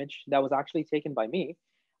angle image that was actually taken by me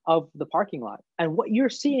of the parking lot. And what you're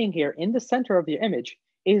seeing here in the center of the image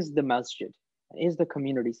is the masjid, is the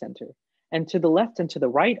community center. And to the left and to the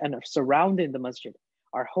right and surrounding the masjid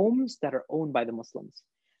are homes that are owned by the Muslims.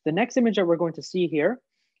 The next image that we're going to see here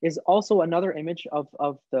is also another image of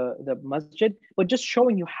the masjid, but just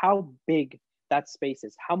showing you how big that space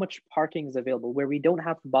is, how much parking is available, where we don't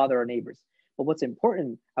have to bother our neighbors. But what's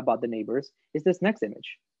important about the neighbors is this next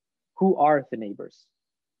image. Who are the neighbors?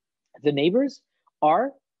 The neighbors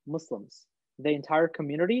are Muslims. The entire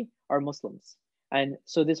community are Muslims. And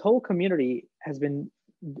so this whole community has been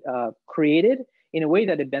created in a way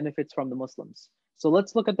that it benefits from the Muslims. So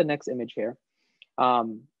let's look at the next image here.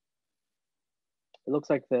 It looks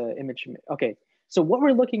like the image. Okay, so what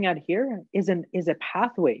we're looking at here is a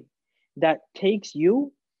pathway that takes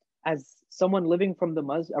you as someone living from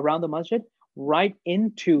around the masjid right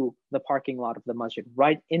into the parking lot of the masjid,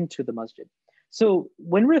 right into the masjid. So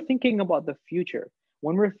when we're thinking about the future,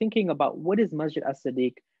 when we're thinking about what is Masjid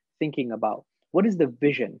As-Siddiq thinking about, what is the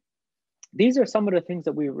vision? These are some of the things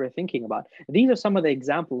that we were thinking about. These are some of the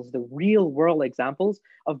examples, the real world examples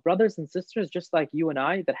of brothers and sisters just like you and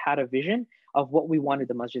I that had a vision of what we wanted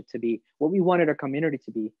the masjid to be, what we wanted our community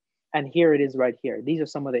to be. And here it is right here. These are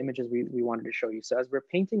some of the images we wanted to show you. So as we're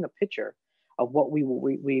painting a picture of what we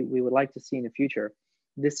would like to see in the future,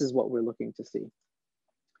 this is what we're looking to see.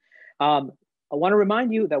 I want to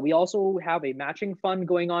remind you that we also have a matching fund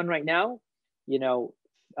going on right now.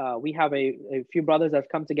 We have a few brothers that have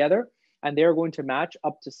come together, and they're going to match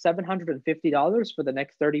up to $750 for the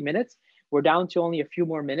next 30 minutes. We're down to only a few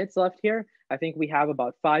more minutes left here. I think we have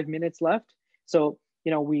about 5 minutes left. So,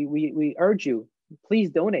 we urge you, please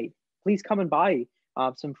donate. Please come and buy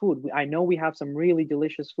some food. I know we have some really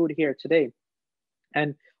delicious food here today.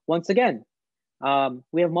 And once again,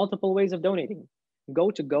 we have multiple ways of donating.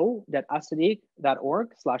 Go to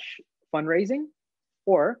go.assiddiq.org/fundraising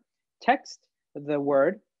or text the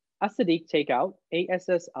word As-Siddiq takeout,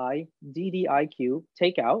 ASSIDDIQ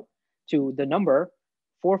takeout to the number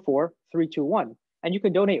 44321. And you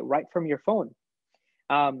can donate right from your phone.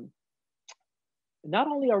 Not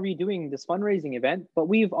only are we doing this fundraising event, but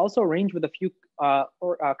we've also arranged with a few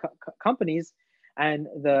companies and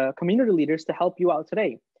the community leaders to help you out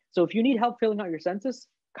today. So if you need help filling out your census,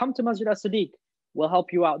 come to Masjid As-Siddiq. We'll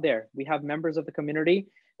help you out there. We have members of the community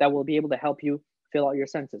that will be able to help you fill out your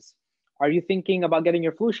census. Are you thinking about getting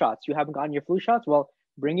your flu shots? You haven't gotten your flu shots? Well,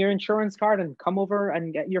 bring your insurance card and come over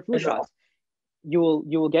and get your flu shots. You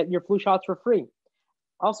will get your flu shots for free.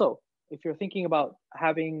 Also, if you're thinking about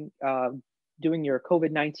having doing your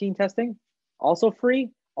COVID-19 testing, also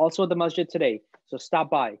free, also at the masjid today. So stop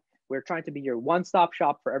by. We're trying to be your one-stop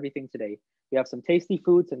shop for everything today. We have some tasty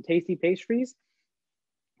foods and tasty pastries.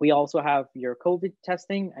 We also have your COVID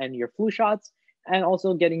testing and your flu shots, and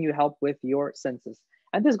also getting you help with your census.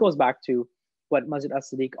 And this goes back to what Masjid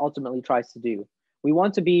As-Siddiq ultimately tries to do. We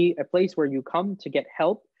want to be a place where you come to get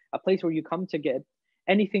help, a place where you come to get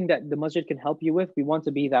anything that the masjid can help you with. We want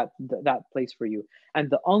to be that place for you. And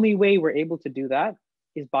the only way we're able to do that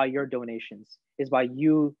is by your donations, is by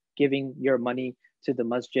you giving your money to the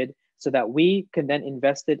masjid so that we can then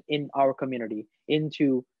invest it in our community,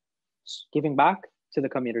 into giving back to the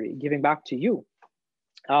community, giving back to you.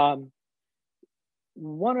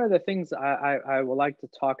 One of the things I would like to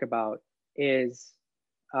talk about is,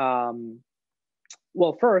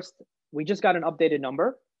 well, first, we just got an updated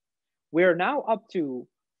number. We're now up to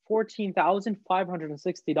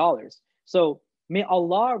 $14,560. So may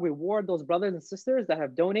Allah reward those brothers and sisters that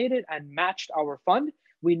have donated and matched our fund.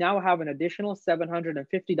 We now have an additional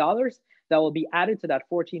 $750 that will be added to that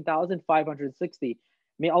 14,560.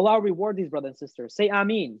 May Allah reward these brothers and sisters. Say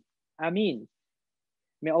Ameen. Ameen.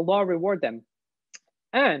 May Allah reward them.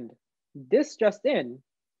 And this just in,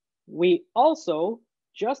 we also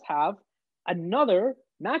just have another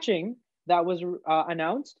matching that was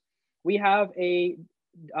announced. We have a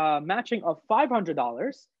matching of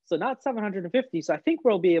 $500, so not $750. So I think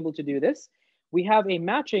we'll be able to do this. We have a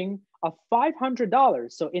matching of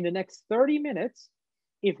 $500. So in the next 30 minutes,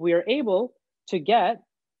 if we are able to get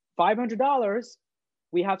 $500,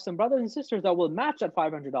 we have some brothers and sisters that will match that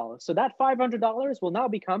 $500. So that $500 will now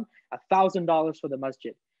become $1,000 for the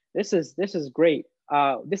masjid. This is great.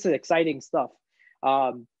 This is exciting stuff.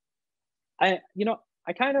 I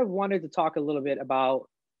kind of wanted to talk a little bit about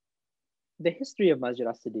the history of Masjid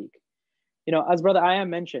As-Siddiq. As Brother Ayam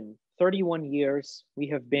mentioned, 31 years we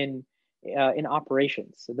have been in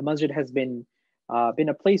operations. So the masjid has been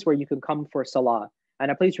a place where you can come for salah,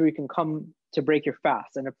 and a place where you can come to break your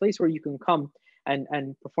fast, and a place where you can come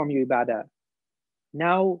and perform your ibadah.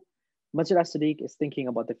 Now, Masjid As-Siddiq is thinking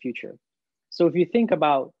about the future. So if you think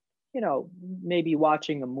about, maybe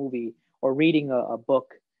watching a movie or reading a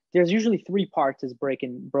book, there's usually three parts is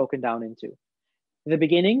broken down into: the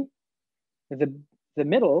beginning, the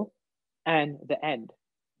middle, and the end.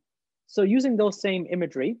 So using those same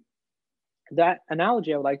imagery, that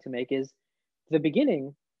analogy I would like to make is the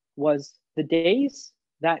beginning was the days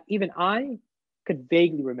that even I could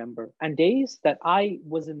vaguely remember, and days that I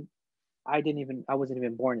wasn't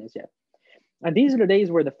even born as yet. And these are the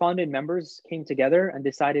days where the founding members came together and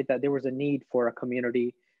decided that there was a need for a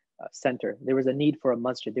community center. There was a need for a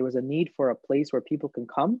masjid. There was a need for a place where people can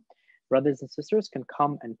come, brothers and sisters can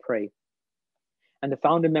come and pray. And the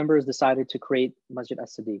founding members decided to create Masjid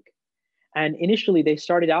As-Siddiq. And initially they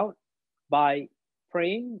started out by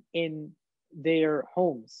praying in their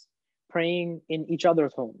homes, praying in each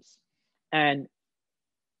other's homes. And,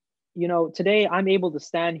 today I'm able to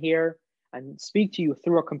stand here and speak to you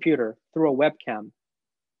through a computer, through a webcam.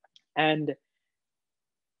 And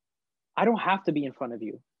I don't have to be in front of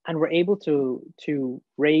you. And we're able to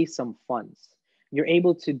raise some funds. You're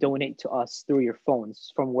able to donate to us through your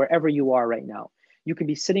phones from wherever you are right now. You can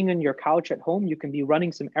be sitting on your couch at home. You can be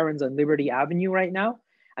running some errands on Liberty Avenue right now,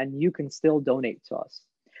 and you can still donate to us.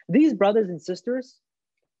 These brothers and sisters,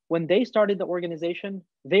 when they started the organization,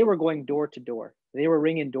 they were going door to door. They were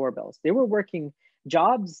ringing doorbells. They were working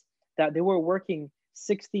jobs that they were working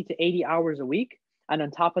 60 to 80 hours a week. And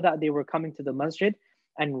on top of that, they were coming to the masjid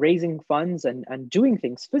and raising funds and doing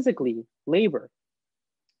things physically, labor.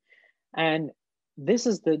 And this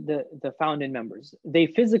is the founding members. They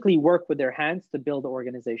physically work with their hands to build the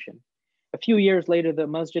organization. A few years later, the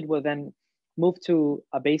masjid will then move to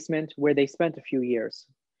a basement where they spent a few years.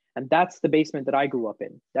 And that's the basement that I grew up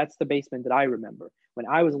in. That's the basement that I remember when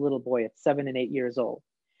I was a little boy at 7 and 8 years old.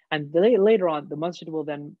 And later on, the masjid will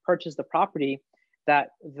then purchase the property that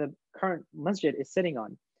the current masjid is sitting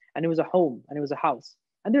on. And it was a home and it was a house.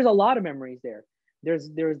 And there's a lot of memories there. There's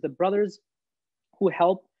the brothers who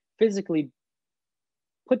helped physically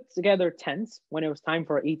put together tents when it was time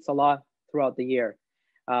for Eid Salah throughout the year.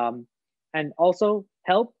 And also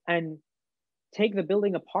help and take the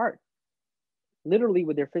building apart, literally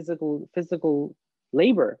with their physical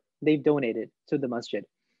labor they've donated to the masjid.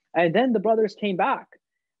 And then the brothers came back,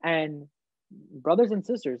 and brothers and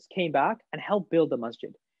sisters came back and helped build the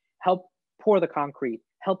masjid, help pour the concrete,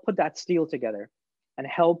 help put that steel together, and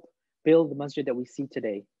help build the masjid that we see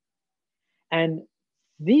today. And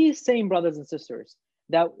these same brothers and sisters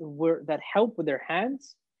that helped with their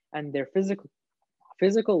hands and their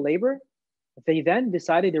physical labor, they then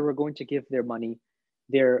decided they were going to give their money,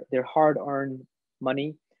 their hard-earned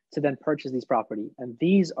money, to then purchase these property. And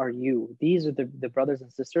these are the brothers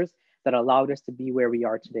and sisters that allowed us to be where we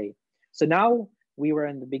are today. So now we were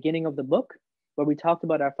in the beginning of the book where we talked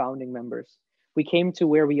about our founding members. We came to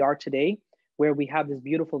where we are today, where we have this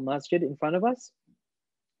beautiful masjid in front of us.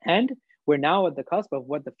 And we're now at the cusp of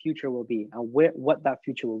what the future will be and what that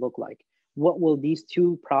future will look like. What will these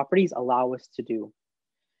two properties allow us to do?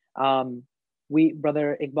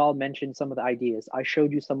 Brother Iqbal mentioned some of the ideas. I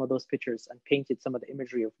showed you some of those pictures and painted some of the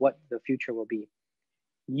imagery of what the future will be.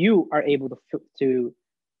 You are able to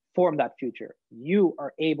form that future. You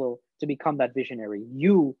are able to become that visionary.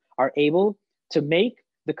 You are able to make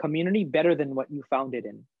the community better than what you found it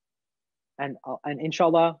in. And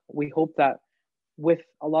inshallah, we hope that with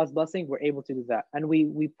Allah's blessing, we're able to do that. And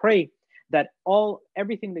we pray that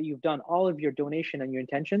everything that you've done, all of your donation and your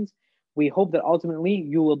intentions, we hope that ultimately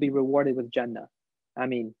you will be rewarded with Jannah.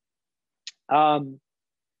 Ameen. Now,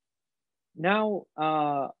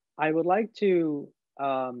 I would like to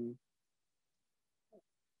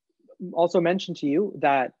also mention to you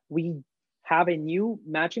that we have a new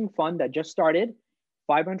matching fund that just started,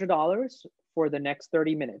 $500 for the next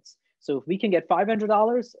 30 minutes. So if we can get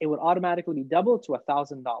 $500, it would automatically be doubled to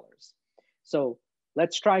 $1,000. So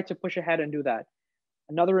let's try to push ahead and do that.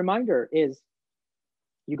 Another reminder is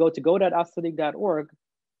you go to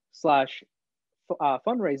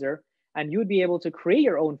go.assiddiq.org/fundraiser, and you would be able to create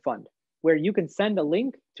your own fund where you can send a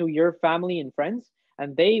link to your family and friends,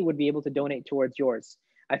 and they would be able to donate towards yours.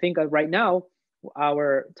 I think right now,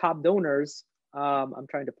 our top donors, I'm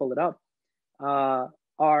trying to pull it up,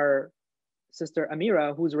 are Sister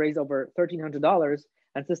Amira, who's raised over $1,300,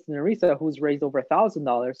 and Sister Narisa, who's raised over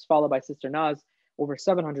 $1,000, followed by Sister Naz, over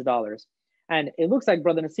 $700. And it looks like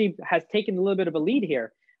Brother Nasib has taken a little bit of a lead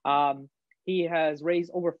here. He has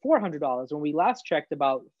raised over $400. When we last checked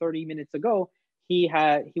about 30 minutes ago, he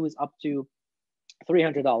was up to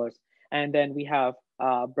 $300. And then we have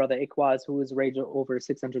Brother Iqbal, who has raised over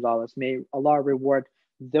 $600. May Allah reward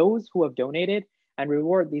those who have donated and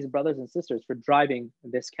reward these brothers and sisters for driving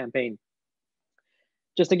this campaign.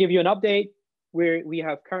 Just to give you an update, we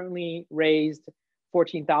have currently raised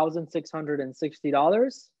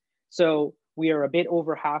 $14,660. So we are a bit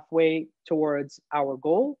over halfway towards our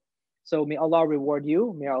goal. So may Allah reward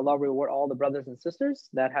you. May Allah reward all the brothers and sisters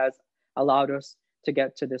that has allowed us to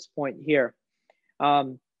get to this point here.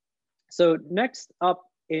 So next up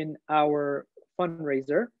in our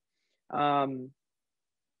fundraiser,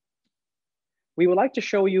 we would like to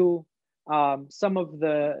show you some of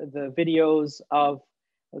the videos of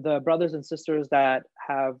the brothers and sisters that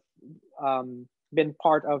have been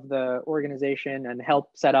part of the organization and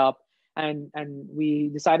helped set up. And we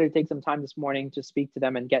decided to take some time this morning to speak to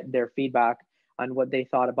them and get their feedback on what they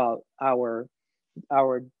thought about our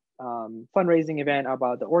fundraising event,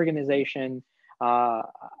 about the organization,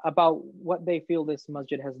 about what they feel this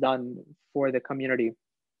masjid has done for the community.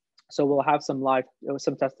 So we'll have some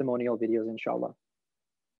testimonial videos, inshallah.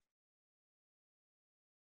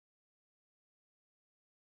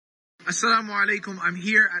 Assalamu alaikum, I'm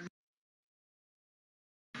here at...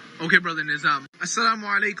 Okay, Brother Nizam. Assalamu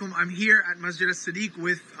alaikum, I'm here at Masjid As-Siddiq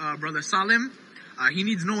with Brother Salim. He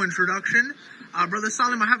needs no introduction. Brother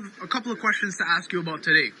Salim, I have a couple of questions to ask you about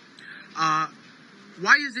today.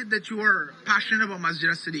 Why is it that you are passionate about Masjid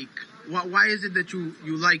As-Siddiq? Why is it that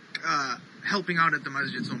you like helping out at the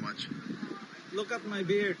masjid so much? Look at my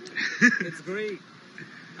beard. It's great.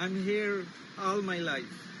 I'm here all my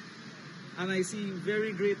life. And I see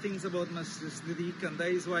very great things about Masjid As-Siddiq, and that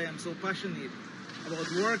is why I'm so passionate about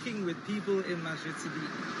working with people in Masjid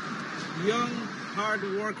As-Siddiq. Young,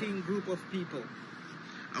 hard-working group of people.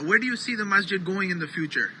 Where do you see the masjid going in the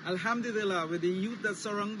future? Alhamdulillah, with the youth that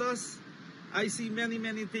surround us, I see many,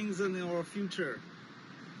 many things in our future.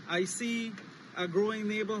 I see a growing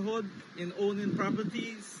neighborhood in owning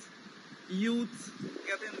properties. Youth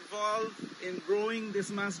get involved in growing this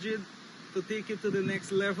masjid to take it to the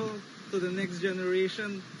next level, to the next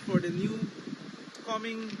generation, for the new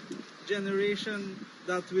coming generation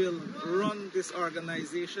that will run this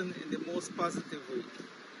organization in the most positive way.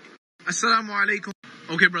 Assalamu alaikum.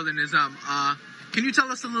 Okay, Brother Nizam, can you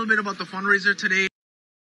tell us a little bit about the fundraiser today?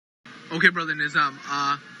 Okay, Brother Nizam,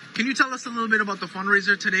 can you tell us a little bit about the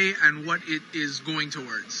fundraiser today and what it is going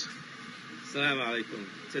towards? Assalamu alaikum.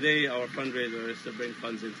 Today our fundraiser is to bring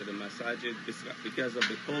funds into the masajid because of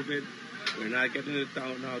the COVID. We're not getting the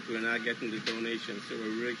town out, we're not getting the donations. So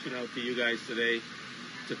we're reaching out to you guys today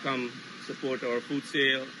to come support our food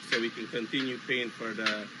sale so we can continue paying for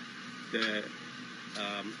the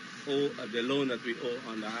loan that we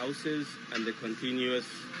owe on the houses and the continuous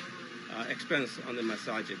expense on the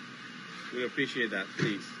masajid. We appreciate that.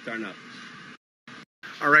 Please turn up.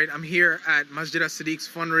 All right, I'm here at Masjid As-Siddiq's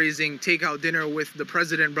fundraising takeout dinner with the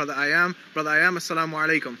president, Brother Ayam. Brother Ayam, assalamu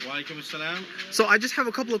alaikum. Wa alaikum assalam. So I just have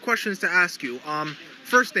a couple of questions to ask you.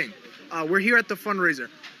 First thing, we're here at the fundraiser.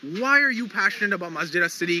 Why are you passionate about Masjid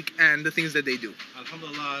As-Siddiq and the things that they do?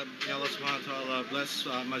 Alhamdulillah, may Allah subhanahu wa ta'ala bless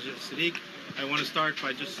Masjid As-Siddiq. I want to start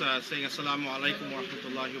by just saying assalamu alaikum wa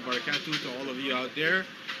rahmatullahi wa barakatuh to all of you out there.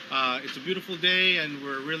 It's a beautiful day and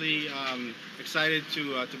we're really excited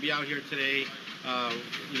to be out here today.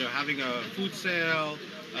 Having a food sale,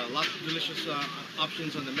 lots of delicious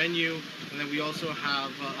options on the menu, and then we also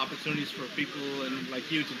have opportunities for people and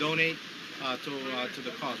like you to donate to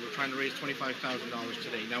the cause. We're trying to raise $25,000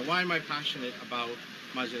 today. Now, why am I passionate about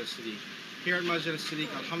Masjid As-Siddiq? Here at Masjid As-Siddiq,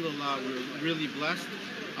 alhamdulillah, we're really blessed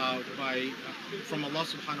from Allah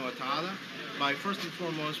subhanahu wa ta'ala by first and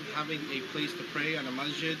foremost having a place to pray on a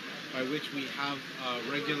masjid, by which we have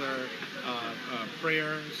regular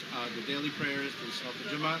prayers, the daily prayers, the Salat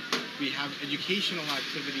al-Jummah. We have educational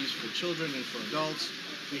activities for children and for adults.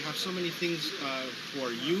 We have so many things for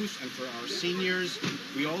youth and for our seniors.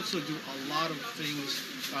 We also do a lot of things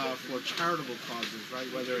for charitable causes, right?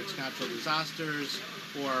 Whether it's natural disasters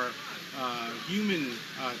or human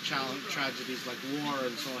tragedies like war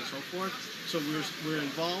and so on and so forth. So we're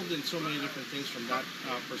involved in so many different things from that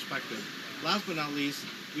perspective. Last but not least,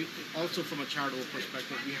 we also from a charitable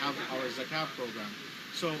perspective, we have our zakat program.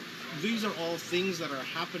 So these are all things that are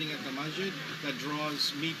happening at the masjid that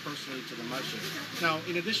draws me personally to the masjid. Now,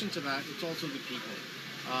 in addition to that, it's also the people.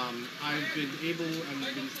 I've been able and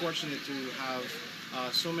been fortunate to have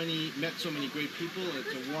met so many great people.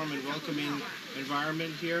 It's a warm and welcoming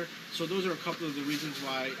environment here. So those are a couple of the reasons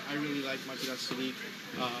why I really like Masjid As-Siddiq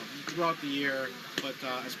throughout the year, but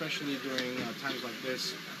especially during times like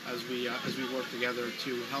this as we work together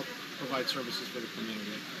to help provide services for the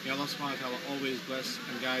community. May Allah subhanahu wa ta'ala always bless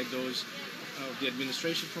and guide those of the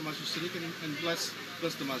administration for Masjid As-Siddiq and bless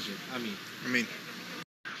the masjid. Ameen. Ameen.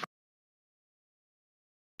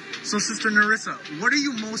 So, Sister Narissa, what are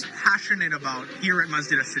you most passionate about here at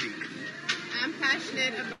Masjid As-Siddiq? I'm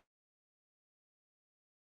passionate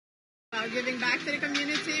about giving back to the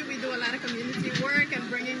community. We do a lot of community work and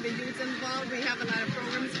bringing the youth involved. We have a lot of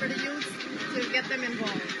programs for the youth to get them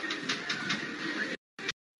involved.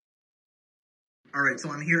 All right,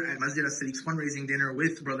 so I'm here at Masjid As-Siddiq's fundraising dinner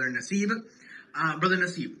with Brother Nasib. Brother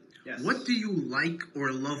Nasib, yes. What do you like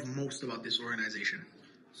or love most about this organization?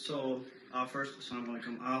 So, first, assalamu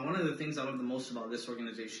alaikum. One of the things I love the most about this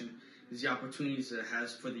organization is the opportunities that it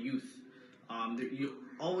has for the youth.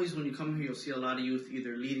 Always when you come here, you'll see a lot of youth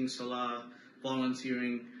either leading salah,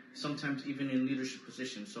 volunteering, sometimes even in leadership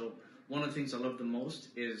positions. So one of the things I love the most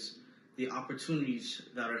is the opportunities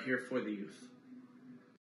that are here for the youth.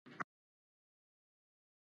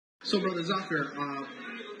 So, Brother Zafir,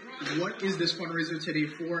 what is this fundraiser today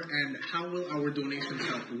for, and how will our donations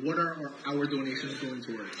help? What are our donations going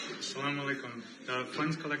towards? Assalamu alaikum. The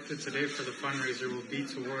funds collected today for the fundraiser will be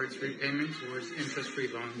towards repayment towards interest-free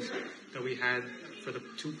loans that we had for the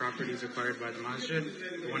two properties acquired by the masjid,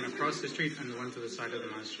 the one across the street and the one to the side of the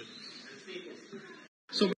masjid.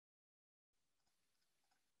 So,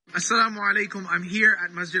 Assalamu alaikum. I'm here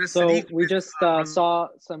at Masjid As-Siddiq. So we just saw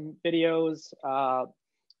some videos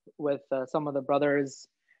with some of the brothers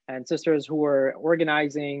and sisters who were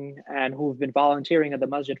organizing and who've been volunteering at the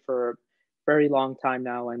masjid for a very long time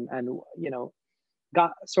now, and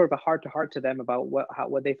got sort of a heart-to-heart to them about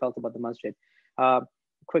what they felt about the masjid.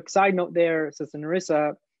 Quick side note there, Sister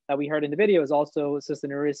Narissa that we heard in the video is also Sister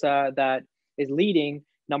Narissa that is leading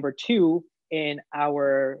number 2 in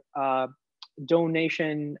our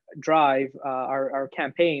donation drive, our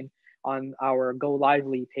campaign on our Go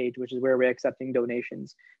Lively page, which is where we're accepting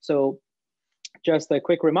donations. So just a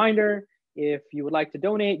quick reminder, If you would like to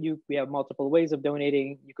donate, we have multiple ways of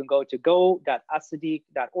donating. You can go to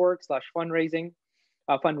go.asiddiq.org/fundraising,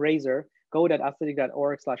 fundraiser,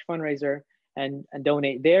 go.asiddiq.org/fundraiser, and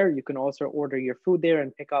donate there. You can also order your food there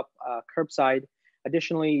and pick up curbside.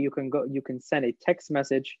 Additionally, you can send a text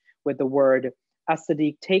message with the word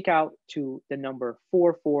As-Siddiq takeout to the number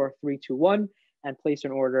 44321 and place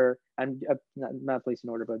an order, and not place an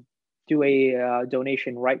order, but do a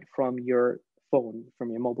donation right from your phone, from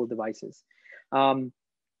your mobile devices. We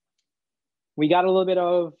got a little bit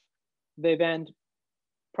of the event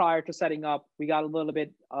prior to setting up. We got a little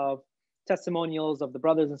bit of testimonials of the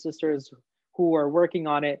brothers and sisters who are working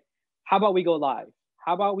on it. How about we go live?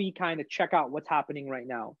 How about we kind of check out what's happening right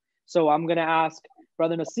now? So I'm going to ask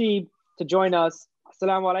Brother Nasib to join us.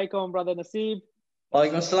 Assalamu alaikum, Brother Nasib.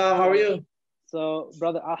 Walaikum assalam. How are you? So,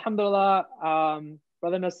 Brother, Alhamdulillah,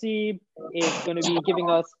 Brother Nasib is going to be giving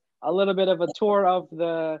us a little bit of a tour of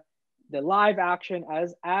the live action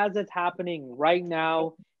as it's happening right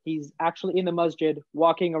now. He's actually in the masjid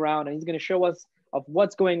walking around, and he's going to show us of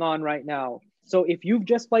what's going on right now. So if you've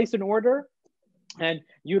just placed an order and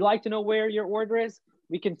you'd like to know where your order is,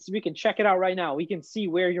 we can check it out right now. We can see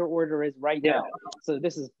where your order is right now. So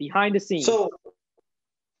this is behind the scenes. So,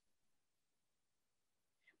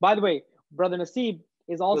 by the way, Brother Nasib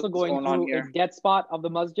is also going through a dead spot of the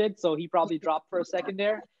masjid, so he probably dropped for a second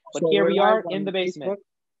there. But here we are in the basement.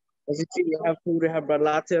 As you see, we have food. We have Brother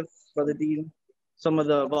Latif, Brother Dean, some of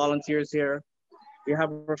the volunteers here. We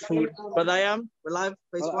have our food. Brother Ayam, we're live.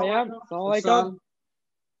 Brother Ayam, assalamu alaikum.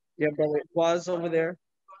 Yeah, Brother Iqbal's over there.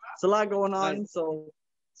 It's a lot going on. Nice.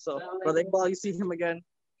 So Brother Iqbal, you see him again.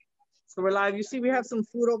 So we're live. You see, we have some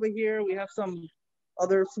food over here. We have some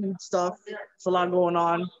other food stuff. It's a lot going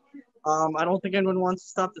on. I don't think anyone wants to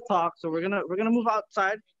stop to talk, so we're gonna move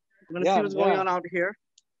outside. We're gonna see what's going on out here.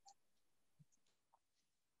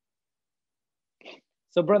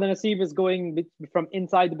 So Brother Nasib is going from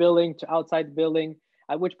inside the building to outside the building,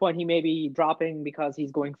 at which point he may be dropping because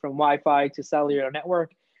he's going from Wi-Fi to cellular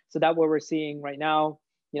network. So that's what we're seeing right now.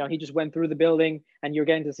 You know, he just went through the building, and you're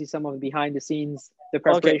getting to see some of the behind the scenes, the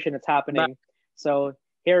preparation that's happening. So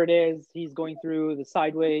here it is. He's going through the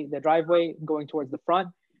driveway, going towards the front,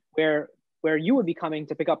 where you would be coming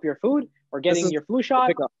to pick up your food or getting your flu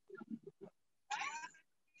shot.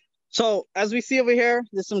 So as we see over here,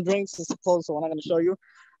 there's some drinks. It's closed, so I'm not going to show you.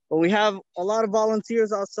 But we have a lot of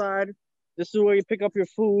volunteers outside. This is where you pick up your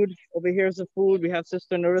food. Over here is the food. We have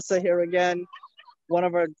Sister Narissa here again, one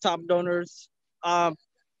of our top donors,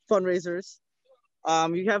 fundraisers.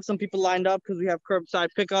 You have some people lined up because we have curbside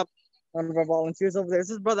pickup. One of our volunteers over there. This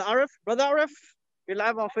is Brother Arif. Brother Arif, you're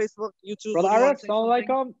live on Facebook, YouTube. Brother Arif, assalamu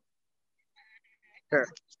alaikum. Here.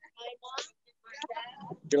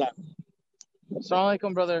 You're live. Assalamu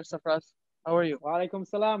alaikum, Brother Safras. How are you? Wa alaikum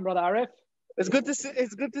salam, Brother Arif. It's good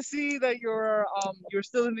to see that you're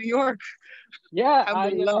still in New York. Yeah,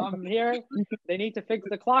 I'm here. They need to fix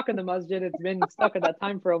the clock in the masjid. It's been stuck at that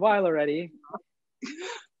time for a while already.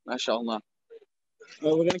 MashaAllah.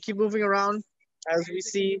 Well, we're gonna keep moving around as we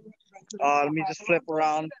see. Let me just flip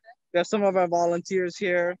around. We have some of our volunteers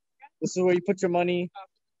here. This is where you put your money.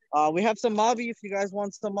 We have some Mabi. If you guys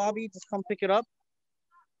want some Mabi, just come pick it up.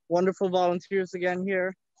 Wonderful volunteers again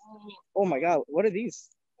here. Oh my God, what are these?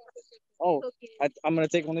 Oh, I'm gonna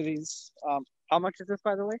take one of these. How much is this,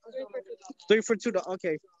 by the way? 3 for $2.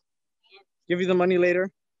 Okay. Give you the money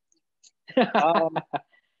later.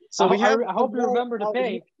 So I hope you remember to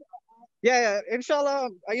pay. Yeah, inshallah.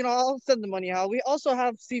 I'll send the money out. We also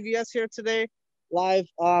have CVS here today, live.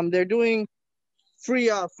 They're doing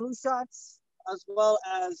free flu shots as well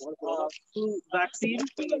as flu vaccine.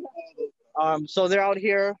 So they're out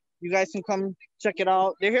here. You guys can come check it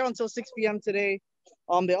out. They're here until 6 p.m. today.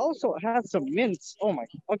 They also have some mints. Oh my.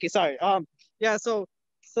 Okay, sorry. Yeah. So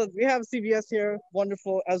we have CVS here.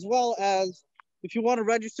 Wonderful. As well as if you want to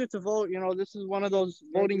register to vote, this is one of those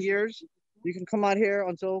voting years. You can come out here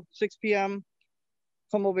until 6 p.m.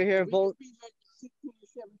 Come over here, vote.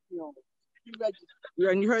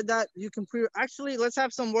 And you heard that? You can actually, let's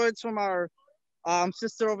have some words from our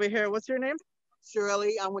sister over here. What's your name?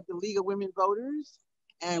 Shirley. I'm with the League of Women Voters,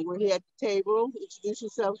 and we're here at the table. Introduce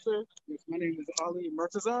yourself, sir. Yes, my name is Ali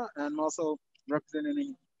Murtaza, and I'm also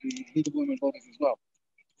representing the League of Women Voters as well.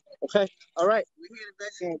 Okay, all right. We're here to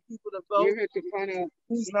register people to vote. We're here to find out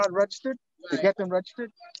who's not registered, to get them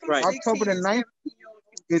registered. Right. October the 9th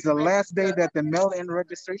is the last day that the mail-in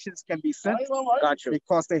registrations can be sent. Gotcha.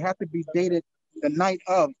 Because they have to be dated the night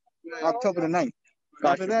of October the 9th.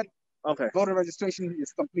 Gotcha. After that, okay, voter registration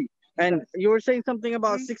is complete. And you were saying something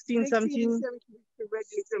about 16, 17? To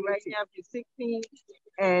register right now if you're 16,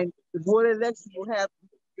 and the board of elections will have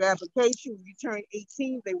your application. When you turn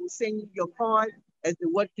 18, they will send you your card as to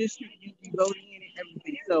what district you be voting in and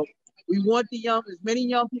everything. So we want as many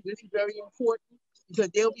young people. This is very important because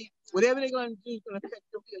they'll be, whatever they're going to do is going to affect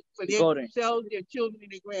them for themselves, their children,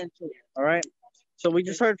 and their grandchildren. All right. So we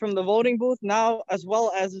just heard from the voting booth. Now, as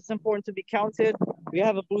well as it's important to be counted, we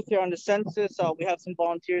have a booth here on the census. We have some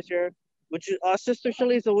volunteers here. Sister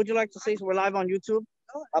Shalisa, would you like to say, so we're live on YouTube,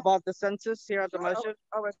 about the census here at the masjid?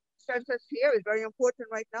 Our census here is very important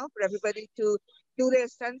right now for everybody to do their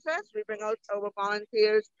census. We bring out our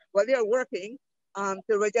volunteers while they're working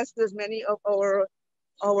to register as many of our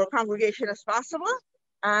congregation as possible.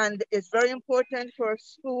 And it's very important for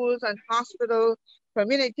schools and hospitals,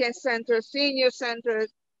 community centers, senior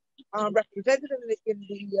centers, representatives in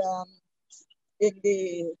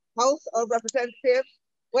the House of Representatives.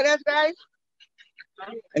 What else, guys?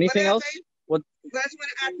 Anything else? What? You guys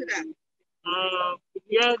want to add to that?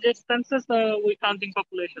 Yeah, this census, we counting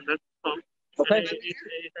population. That's all. Okay.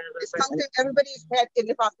 It's counting everybody's head in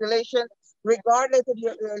the population, regardless of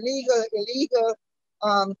your legal, illegal.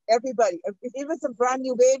 Everybody. If it's a brand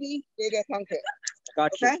new baby, they get counted.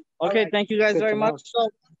 Gotcha. Okay. Thank you guys very much. So,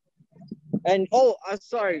 and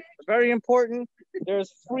sorry, very important.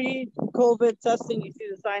 There's free COVID testing. You see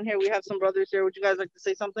the sign here. We have some brothers here. Would you guys like to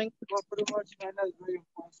say something? Well, pretty much, man, that's very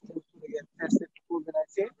important to get tested for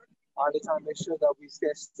COVID-19. They trying to make sure that we stay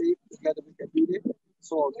safe together. We can beat it.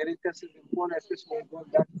 So getting tested is important, especially when going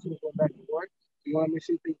back to school, going back to work. You want to make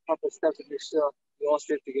sure you take proper steps to make sure we all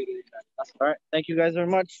stay together. That's all right. Thank you guys very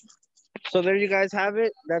much. So there you guys have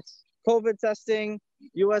it. That's COVID testing,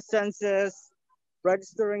 U.S. Census,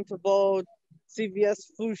 registering to vote, CVS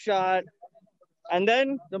flu shot, and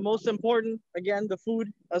then the most important, again, the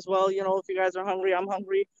food as well. You know, if you guys are hungry, I'm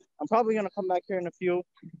hungry. I'm probably going to come back here in a few,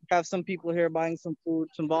 have some people here buying some food,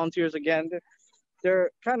 some volunteers again.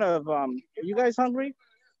 They're kind of, are you guys hungry?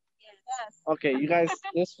 Yes. Okay, you guys,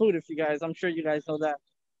 there's food if you guys, I'm sure you guys know that.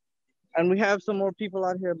 And we have some more people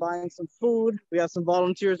out here buying some food. We have some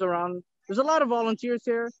volunteers around. There's a lot of volunteers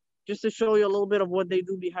here, just to show you a little bit of what they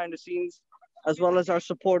do behind the scenes, as well as our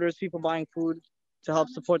supporters, people buying food to help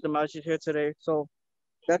support the masjid here today. So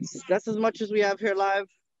that's as much as we have here live.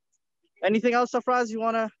 Anything else, Safraz, you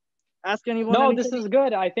want to ask anyone? No, anything? this is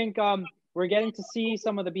good. I think we're getting to see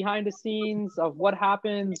some of the behind the scenes of what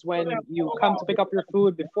happens when you come to pick up your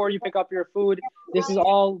food, before you pick up your food. This is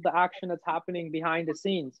all the action that's happening behind the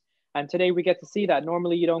scenes. And today we get to see that.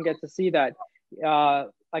 Normally you don't get to see that.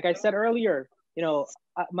 Like I said earlier, you know,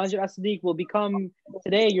 Masjid As-Siddiq will become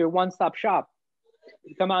today your one-stop shop.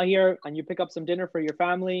 You come out here and you pick up some dinner for your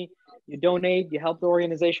family, you donate, you help the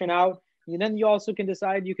organization out, and then you also can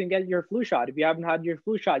decide you can get your flu shot. If you haven't had your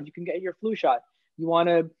flu shot, you can get your flu shot. You want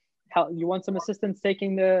to help, you want some assistance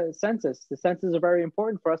taking the census. The census are very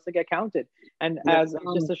important for us to get counted. And as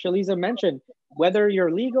Sister Shaliza mentioned, whether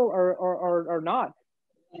you're legal or not,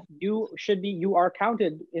 you are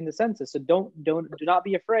counted in the census. So do not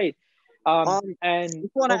be afraid. And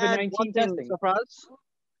COVID-19 testing.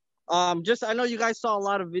 Just, I know you guys saw a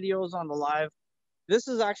lot of videos on the live. This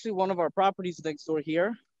is actually one of our properties next door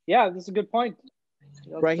here. Yeah, this is a good point.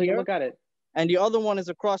 Right here. Look at it. And the other one is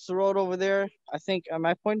across the road over there. I think, am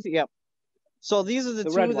I pointing? Yep. So these are the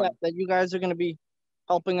two that you guys are going to be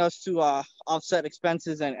helping us to offset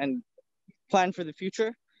expenses and plan for the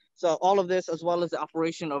future. So all of this, as well as the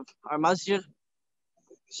operation of our masjid.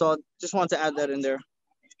 So just want to add that in there.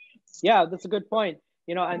 Yeah, that's a good point.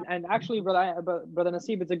 You know, and actually, brother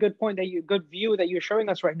Nasib, it's a good point good view that you're showing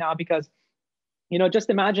us right now, because, you know, just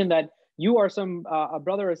imagine that you are a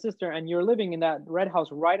brother or sister and you're living in that red house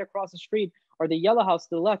right across the street, or the yellow house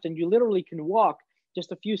to the left, and you literally can walk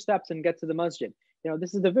just a few steps and get to the masjid. You know,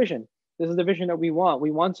 this is the vision. This is the vision that we want.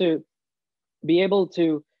 We want to be able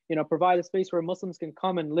to, you know, provide a space where Muslims can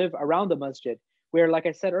come and live around the masjid, where, like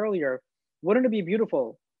I said earlier, wouldn't it be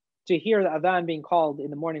beautiful to hear the adhan being called in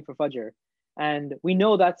the morning for Fajr? And we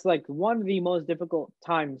know that's like one of the most difficult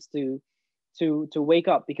times to wake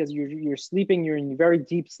up, because you're sleeping, you're in very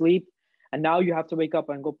deep sleep, and now you have to wake up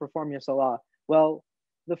and go perform your salah. Well,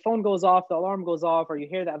 the phone goes off, the alarm goes off, or you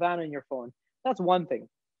hear the adhan on your phone. That's one thing.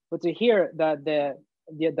 But to hear that the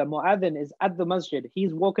mu'adhin is at the masjid,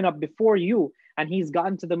 he's woken up before you and he's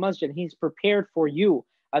gotten to the masjid, he's prepared for you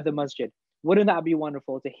at the masjid. Wouldn't that be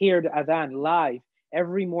wonderful to hear the adhan live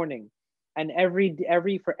every morning, and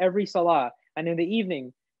for every salah? And in the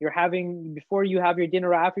evening, before you have your dinner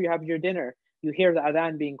or after you have your dinner, you hear the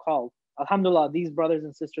adhan being called. Alhamdulillah, these brothers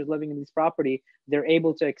and sisters living in this property, they're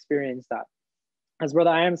able to experience that. As Brother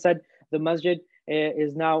Ayam said, the masjid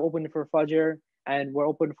is now open for Fajr, and we're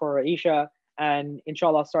open for Isha, and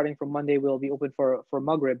inshallah, starting from Monday, we'll be open for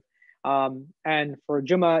Maghrib. And for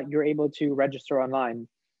Jummah, you're able to register online.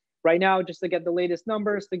 Right now, just to get the latest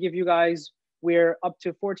numbers to give you guys, we're up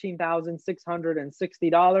to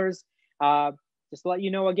 $14,660. Just to let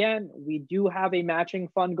you know again, we do have a matching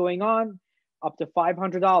fund going on up to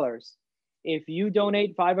 $500. If you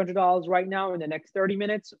donate $500 right now in the next 30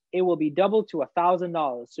 minutes, it will be doubled to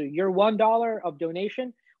 $1,000. So your $1 of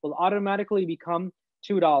donation will automatically become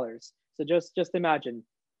 $2. So just imagine.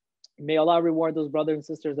 May Allah reward those brothers and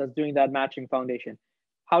sisters that's doing that matching foundation.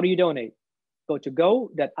 How do you donate? Go to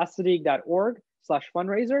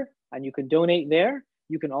go.assiddiq.org/fundraiser and you can donate there.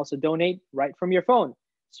 You can also donate right from your phone.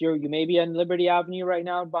 So you may be on Liberty Avenue right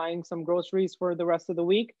now buying some groceries for the rest of the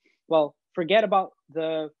week. Well, forget about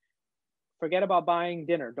buying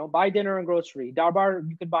dinner. Don't buy dinner and grocery. Darbar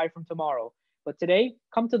you can buy from tomorrow. But today,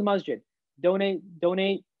 come to the masjid. Donate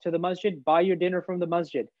to the masjid. Buy your dinner from the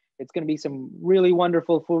masjid. It's going to be some really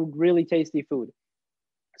wonderful food, really tasty food.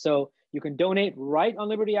 So you can donate right on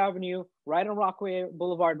Liberty Avenue, right on Rockaway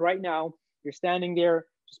Boulevard right now. You're standing there,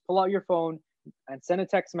 just pull out your phone and send a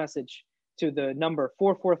text message to the number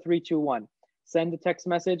 44321. Send the text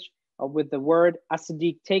message with the word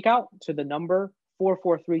As-Siddiq takeout to the number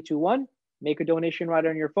 44321. Make a donation right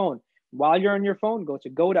on your phone. While you're on your phone, go to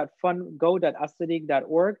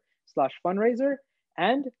go.assiddiq.org/fundraiser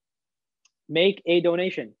and make a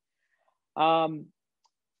donation.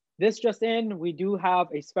 This just in, we do have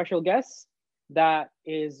a special guest that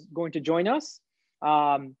is going to join us.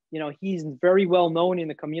 He's very well known in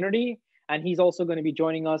the community, and he's also going to be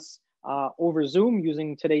joining us over Zoom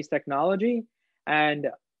using today's technology. And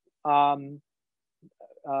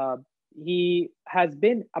he has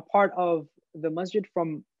been a part of the masjid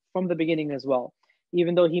from the beginning as well.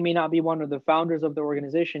 Even though he may not be one of the founders of the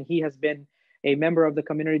organization, he has been a member of the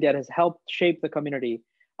community that has helped shape the community.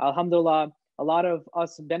 Alhamdulillah, a lot of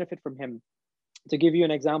us benefit from him. To give you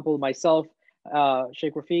an example, myself,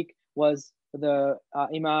 Sheikh Rafiq was the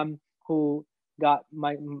imam who got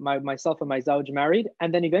myself and my zawj married,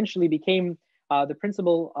 and then eventually became the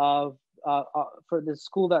principal of for the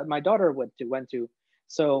school that my daughter went to.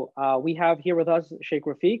 So we have here with us Sheikh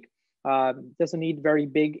Rafiq. Doesn't need very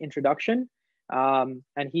big introduction,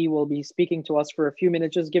 and he will be speaking to us for a few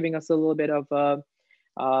minutes, just giving us a little bit of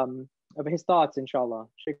his thoughts, inshallah.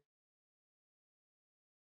 Sheikh.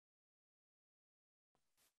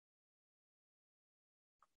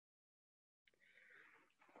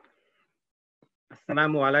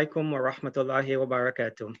 Assalamu alaikum wa rahmatullahi wa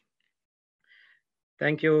barakatuh.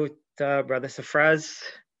 Thank you, Brother Safraz.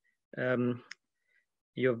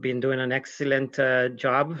 You've been doing an excellent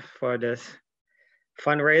job for this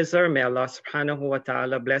fundraiser. May Allah subhanahu wa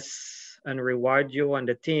ta'ala bless and reward you and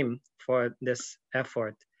the team for this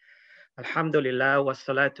effort. Alhamdulillah wa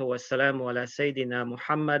salatu wa salamu ala Sayyidina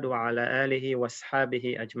Muhammad wa ala alihi wa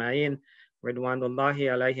ashabihi ajma'in. Ridwanullahi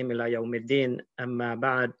alayhim ila yawmiddin. Amma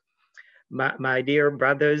ba'd. My dear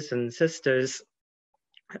brothers and sisters,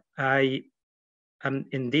 I am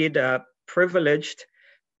indeed privileged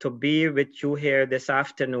to be with you here this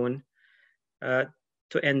afternoon to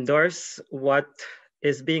endorse what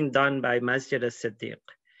is being done by Masjid As-Siddiq.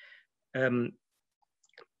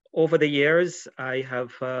 Over the years, I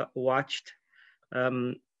have watched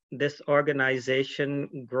this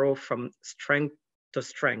organization grow from strength to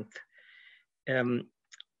strength.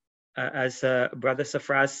 As Brother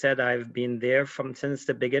Safraz said, I've been there since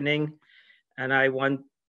the beginning, and I want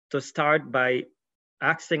to start by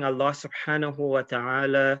asking Allah subhanahu wa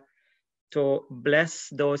ta'ala to bless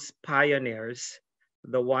those pioneers,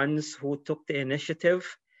 the ones who took the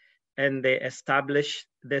initiative and they established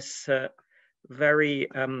this very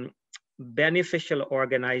beneficial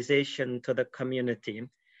organization to the community.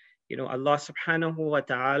 Allah subhanahu wa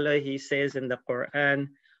ta'ala, He says in the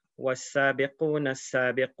Quran, وَالسَّابِقُونَ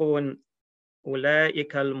السَّابِقُونَ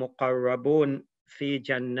أُولَٰئِكَ الْمُقَرَّبُونَ فِي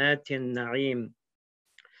جَنَّاتِ النَّعِيمِ.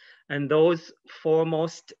 And those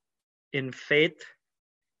foremost in faith,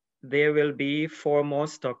 they will be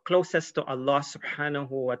foremost or closest to Allah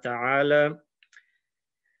subhanahu wa ta'ala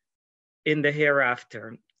in the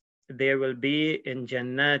hereafter. They will be in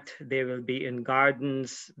Jannat, they will be in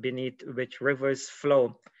gardens beneath which rivers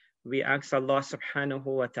flow. We ask Allah subhanahu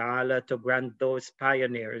wa ta'ala to grant those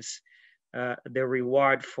pioneers the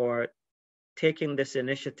reward for taking this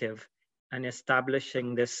initiative and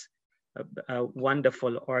establishing this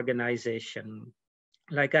wonderful organization.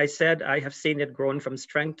 Like I said, I have seen it grown from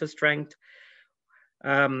strength to strength.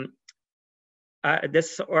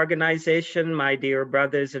 This organization, my dear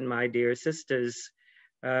brothers and my dear sisters,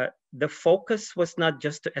 the focus was not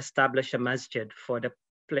just to establish a masjid for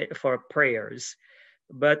prayers,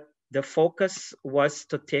 but the focus was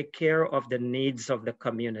to take care of the needs of the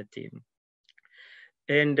community.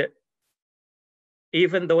 And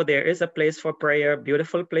even though there is a place for prayer,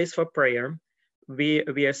 beautiful place for prayer, we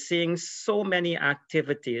are seeing so many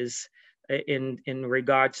activities in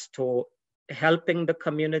regards to helping the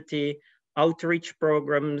community, outreach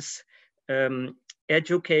programs,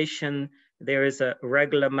 education. There is a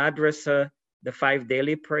regular madrasa. The 5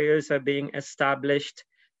 daily prayers are being established.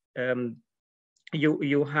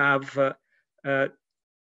 You have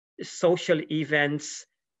social events.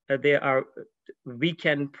 There are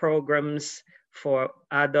weekend programs for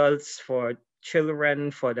adults, for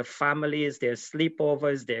children, for the families. There's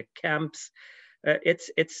sleepovers, there are camps.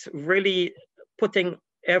 It's really putting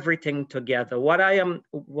everything together. What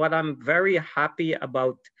I'm very happy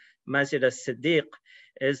about Masjid As-Siddiq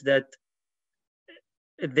is that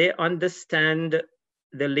they understand,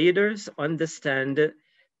 the leaders understand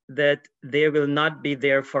that they will not be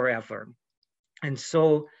there forever. And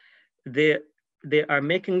so they are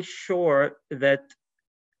making sure that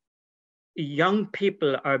young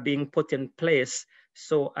people are being put in place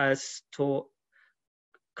so as to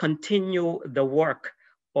continue the work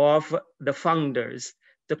of the founders,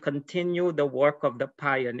 to continue the work of the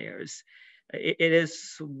pioneers. It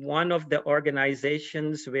is one of the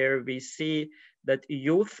organizations where we see that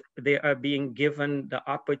youth, they are being given the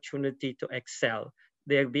opportunity to excel.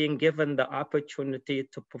 They're being given the opportunity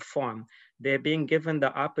to perform. They're being given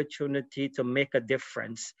the opportunity to make a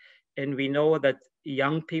difference. And we know that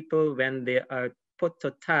young people, when they are put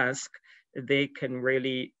to task, they can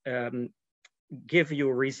really give you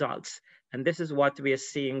results. And this is what we are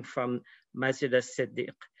seeing from Masjid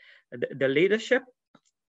As-Siddiq. The leadership,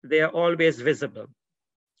 they are always visible.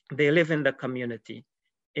 They live in the community.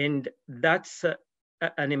 And that's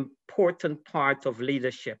an important part of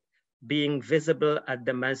leadership, being visible at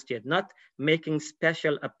the masjid, not making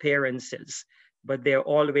special appearances, but they're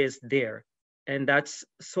always there. And that's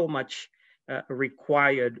so much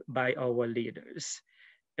required by our leaders.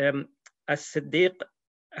 As-Siddiq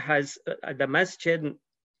has, the masjid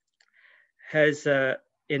has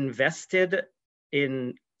invested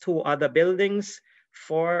in 2 other buildings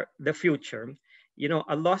for the future. You know,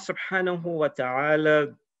 Allah subhanahu wa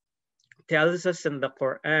ta'ala tells us in the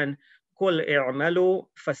Quran, قُلْ اِعْمَلُوا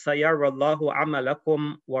فَسَيَرَى اللَّهُ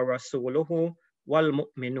عَمَلَكُمْ وَرَسُولُهُ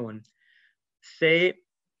وَالْمُؤْمِنُونَ. Say,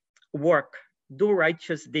 work, do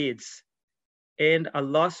righteous deeds, and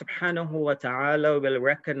Allah subhanahu wa ta'ala will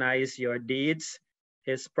recognize your deeds,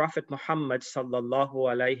 His Prophet Muhammad sallallahu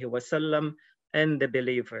alayhi wasallam, and the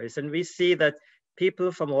believers. And we see that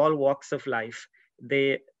people from all walks of life,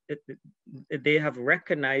 they have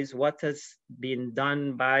recognized what has been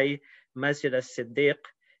done by Masjid As-Siddiq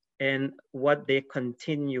and what they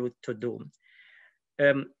continue to do.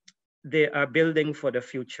 They are building for the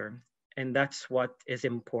future, and that's what is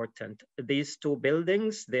important. These 2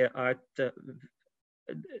 buildings, they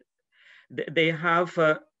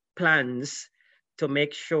have plans to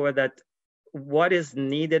make sure that what is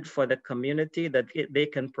needed for the community, that they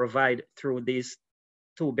can provide through these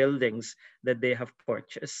 2 buildings that they have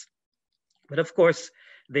purchased. But of course,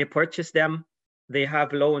 they purchase them, they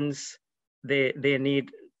have loans, they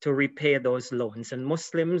need to repay those loans. And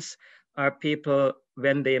Muslims are people,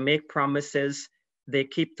 when they make promises, they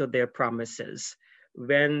keep to their promises.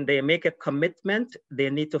 When they make a commitment, they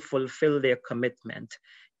need to fulfill their commitment.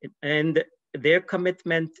 And their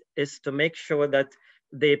commitment is to make sure that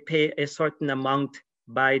they pay a certain amount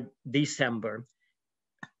by December.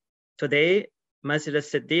 Today, Masjid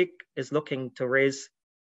As-Siddiq is looking to raise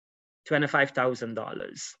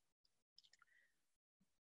 $25,000.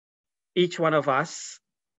 Each one of us,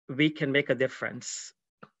 we can make a difference.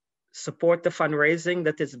 Support the fundraising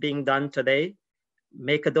that is being done today.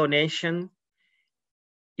 Make a donation.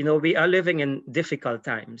 You know, we are living in difficult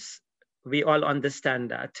times. We all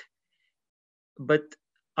understand that. But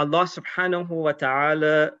Allah subhanahu wa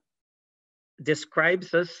ta'ala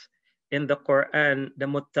describes us in the Quran, the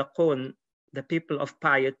muttaqun, the people of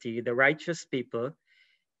piety, the righteous people,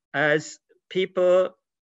 as people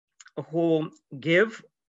who give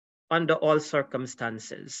under all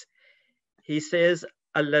circumstances. He says,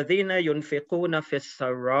 الَّذِينَ يُنْفِقُونَ فِي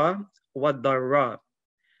السَّرَّاءِ وَالضَّرَّاءِ.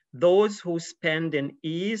 Those who spend in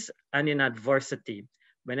ease and in adversity.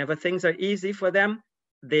 Whenever things are easy for them,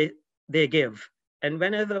 they give. And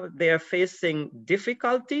whenever they are facing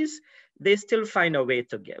difficulties, they still find a way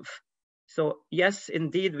to give. So yes,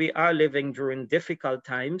 indeed, we are living during difficult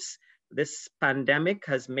times. This pandemic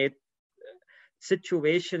has made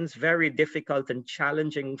situations very difficult and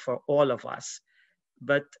challenging for all of us.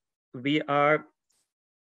 But we are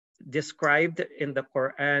described in the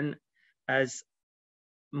Quran as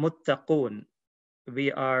muttaqun.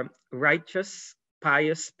 We are righteous,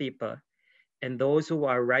 pious people. And those who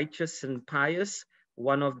are righteous and pious,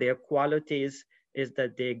 one of their qualities is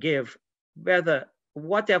that they give,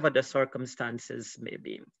 whatever the circumstances may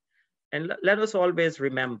be. And let us always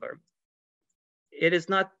remember, it is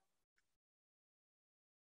not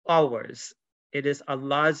ours, it is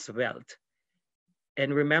Allah's wealth.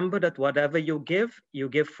 And remember that whatever you give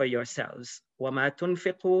for yourselves. وَمَا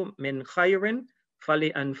تُنْفِقُوا مِنْ خَيْرٍ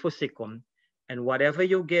فَلِأَنفُسِكُمْ. And whatever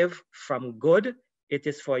you give from good, it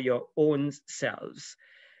is for your own selves.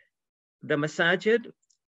 The masajid,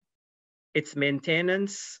 its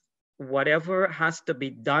maintenance, whatever has to be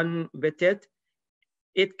done with it,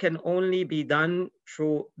 it can only be done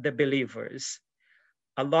through the believers.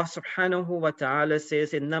 Allah subhanahu wa ta'ala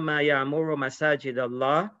says, إِنَّمَا يَعْمُرُ مَسَاجِدَ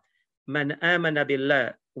اللَّهِ مَنْ آمَنَ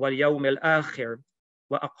بِاللَّهِ وَالْيَوْمِ الْآخِرِ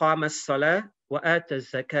وَأَقَامَ الصَّلَاةَ وَآتَى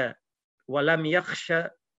الزَّكَاةَ وَلَمْ يَخْشَ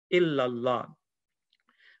إِلَّا اللَّهِ.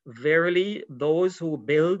 Verily, those who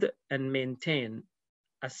build and maintain,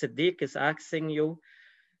 As-Siddiq is asking you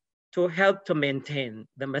to help to maintain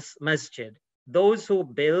the masjid. Those who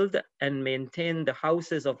build and maintain the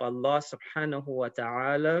houses of Allah subhanahu wa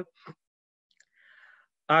ta'ala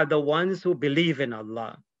are the ones who believe in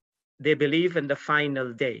Allah. They believe in the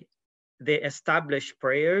final day. They establish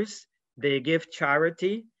prayers, they give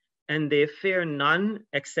charity, and they fear none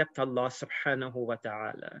except Allah subhanahu wa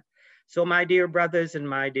ta'ala. So my dear brothers and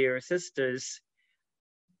my dear sisters,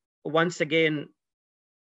 once again,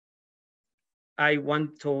 I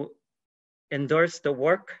want to endorse the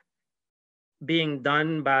work being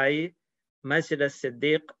done by Masjid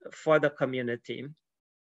As-Siddiq for the community.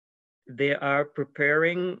 They are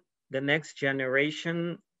preparing the next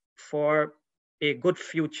generation for a good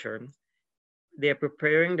future. They are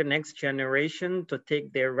preparing the next generation to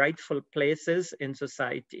take their rightful places in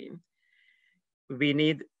society. We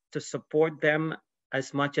need to support them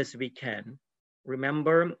as much as we can.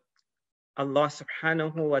 Remember, Allah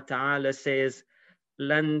subhanahu wa ta'ala says,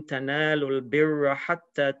 لَن تَنَالُوا الْبِرَّ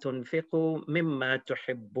حَتَّى تُنْفِقُوا مِمَّا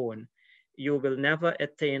تُحِبُّونَ. You will never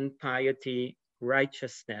attain piety,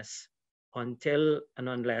 righteousness, until and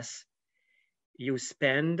unless you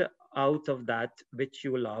spend out of that which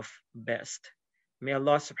you love best. May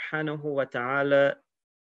Allah subhanahu wa ta'ala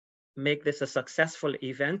make this a successful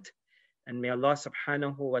event, and may Allah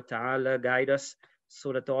subhanahu wa ta'ala guide us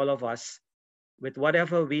so that all of us, with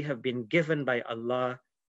whatever we have been given by Allah,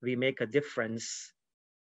 we make a difference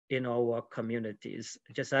in our communities.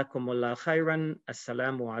 Jazakumullah khairan.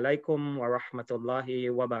 Assalamu alaikum wa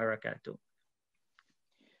rahmatullahi wa barakatuh.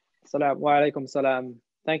 Wa alaikum salam.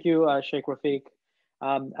 Thank you, Sheikh Rafiq.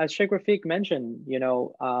 As Sheikh Rafiq mentioned,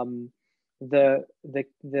 the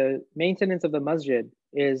maintenance of the masjid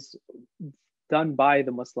is done by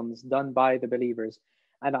the Muslims, done by the believers,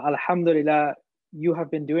 and alhamdulillah, you have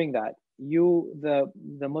been doing that. You,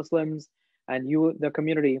 the Muslims, and you, the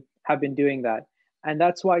community, have been doing that, and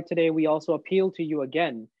that's why today we also appeal to you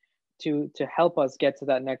again to help us get to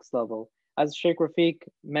that next level. As Sheikh Rafiq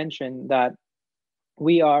mentioned, that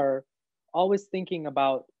we are always thinking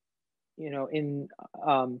about, in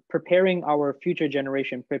preparing our future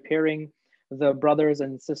generation, preparing the brothers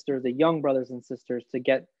and sisters, the young brothers and sisters, to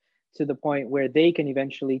get to the point where they can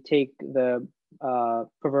eventually take the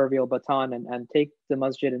proverbial baton and take the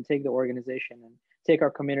masjid and take the organization and take our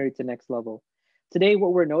community to the next level. Today,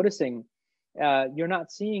 what we're noticing, you're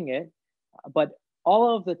not seeing it, but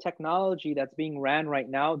all of the technology that's being ran right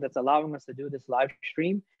now that's allowing us to do this live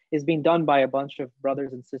stream is being done by a bunch of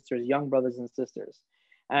brothers and sisters, young brothers and sisters.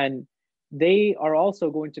 And they are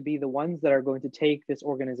also going to be the ones that are going to take this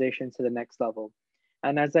organization to the next level.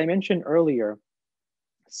 And as I mentioned earlier,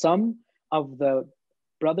 some of the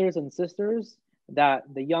brothers and sisters that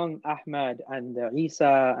the young Ahmed and the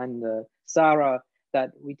Isa and the Sarah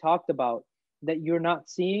that we talked about, that you're not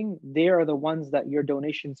seeing, they are the ones that your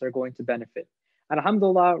donations are going to benefit. And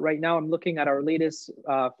alhamdulillah, right now I'm looking at our latest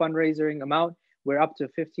fundraising amount. We're up to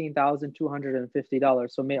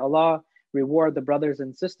 $15,250. So may Allah reward the brothers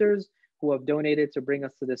and sisters who have donated to bring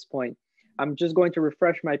us to this point. I'm just going to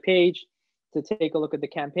refresh my page to take a look at the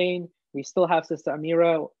campaign. We still have Sister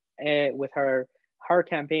Amira with her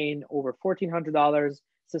campaign over $1,400,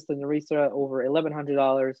 Sister Narisa over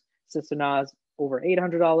 $1,100, Sister Naz over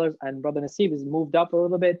 $800, and Brother Nasib has moved up a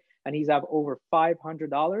little bit and he's have over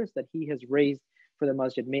 $500 that he has raised for the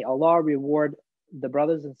masjid. May Allah reward the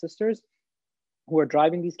brothers and sisters who are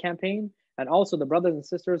driving these campaigns, and also the brothers and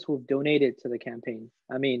sisters who have donated to the campaign.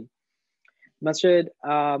 I mean, Masjid,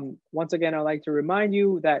 once again, I'd like to remind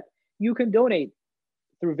you that you can donate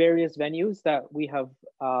through various venues that we have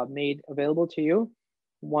made available to you.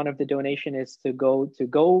 one of the donation is to go to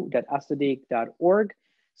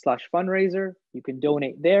go.asadiq.org/fundraiser. You can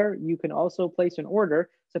donate there. You can also place an order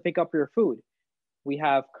to pick up your food. We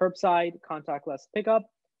have curbside contactless pickup.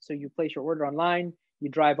 So you place your order online, you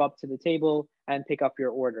drive up to the table and pick up your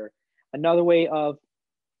order. Another way of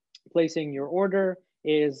placing your order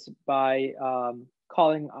is by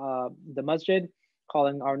calling the masjid,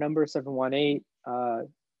 calling our number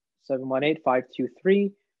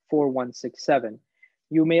 718-523-4167.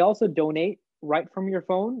 You may also donate right from your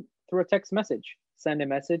phone through a text message. Send a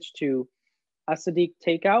message to As-Siddiq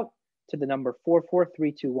Takeout to the number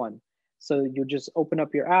 44321. So you just open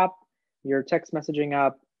up your app, your text messaging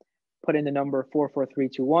app, put in the number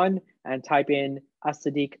 44321 and type in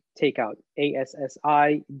As-Siddiq Takeout,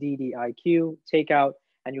 ASSIDDIQ Takeout,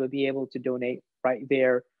 and you will be able to donate right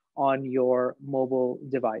there on your mobile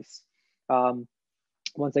device.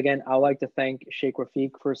 Once again, I would like to thank Sheikh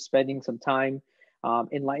Rafiq for spending some time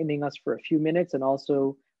enlightening us for a few minutes and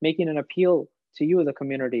also making an appeal to you, the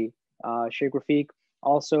community. Sheikh Rafiq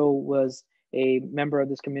also was a member of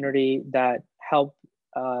this community that helped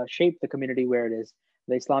shape the community where it is.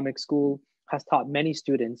 The Islamic school has taught many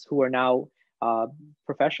students who are now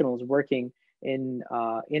professionals working in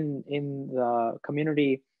the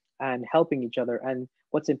community and helping each other. And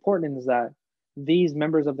what's important is that these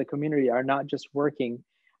members of the community are not just working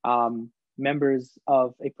members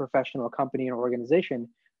of a professional company or organization,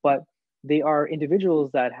 but they are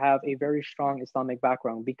individuals that have a very strong Islamic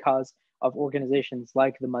background because of organizations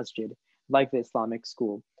like the masjid, like the Islamic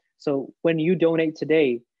school. So when you donate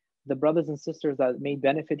today, the brothers and sisters that may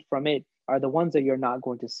benefit from it are the ones that you're not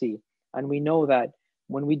going to see. And we know that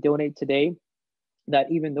when we donate today,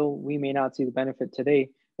 that even though we may not see the benefit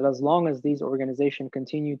today, but as long as these organizations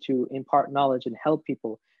continue to impart knowledge and help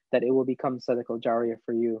people, that it will become sadaqah jariyah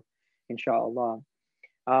for you, inshallah.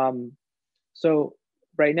 So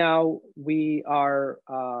right now we are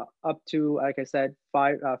up to, like I said,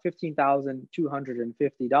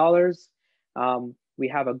 $15,250. We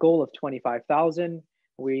have a goal of $25,000.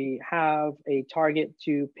 We have a target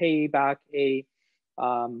to pay back a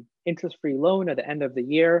interest-free loan at the end of the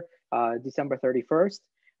year, December 31st.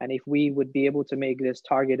 And if we would be able to make this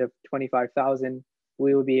target of 25,000,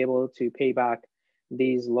 we will be able to pay back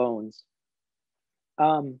these loans.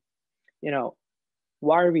 Why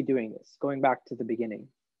are we doing this? Going back to the beginning.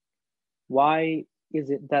 Why is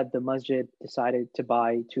it that the masjid decided to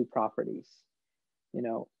buy 2 properties?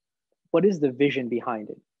 What is the vision behind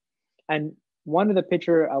it? And one of the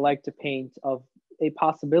picture I like to paint of a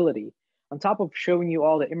possibility, on top of showing you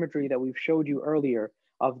all the imagery that we've showed you earlier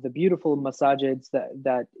of the beautiful masajids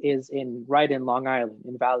that is right in Long Island,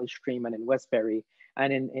 in Valley Stream and in Westbury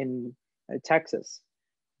and in Texas.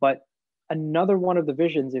 But another one of the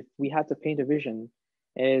visions, if we had to paint a vision,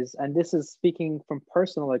 is, and this is speaking from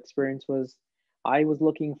personal experience, was I was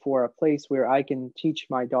looking for a place where I can teach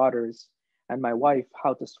my daughters and my wife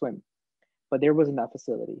how to swim, but there wasn't that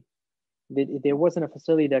facility. There wasn't a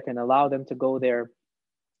facility that can allow them to go there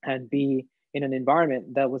and be in an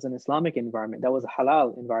environment that was an Islamic environment, that was a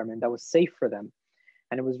halal environment, that was safe for them.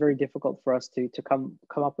 And it was very difficult for us to come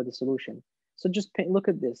up with a solution. So just look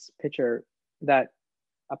at this picture, that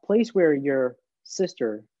a place where your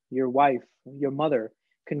sister, your wife, your mother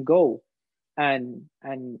can go and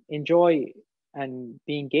enjoy and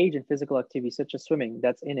be engaged in physical activity such as swimming,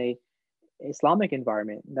 that's in a Islamic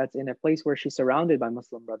environment, that's in a place where she's surrounded by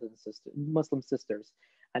Muslim brothers and sisters, Muslim sisters,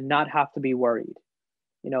 and not have to be worried.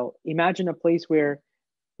 Imagine a place where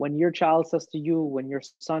when your child says to you, when your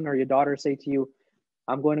son or your daughter say to you,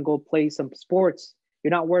 I'm going to go play some sports,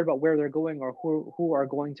 you're not worried about where they're going or who are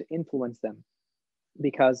going to influence them,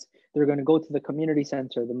 because they're going to go to the community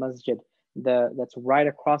center, the masjid, that's right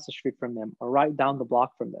across the street from them or right down the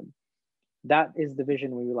block from them. That is the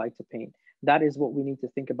vision we would like to paint. That is what we need to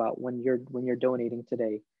think about when you're donating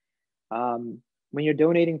today. When you're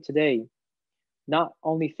donating today, not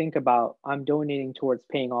only think about, I'm donating towards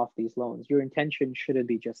paying off these loans. Your intention shouldn't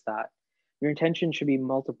be just that. Your intention should be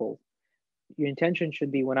multiple. Your intention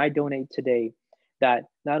should be, when I donate today, that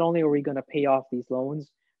not only are we going to pay off these loans,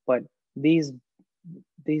 but these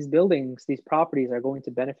buildings, these properties are going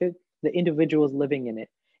to benefit the individuals living in it.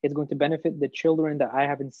 It's going to benefit the children that I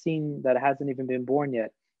haven't seen, that hasn't even been born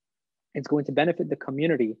yet. It's going to benefit the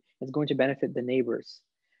community. It's going to benefit the neighbors.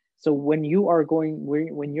 So when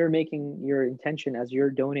you're making your intention as you're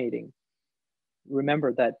donating,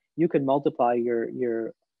 remember that you can multiply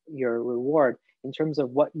your reward in terms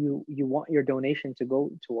of what you want your donation to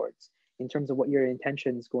go towards, in terms of what your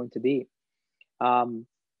intention is going to be. And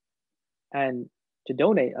to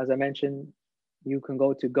donate, as I mentioned, you can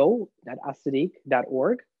go to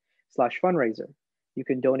go.assiddiq.org/fundraiser. You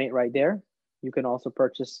can donate right there. You can also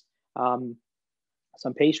purchase some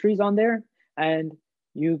pastries on there, and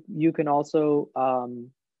you can also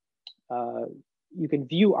you can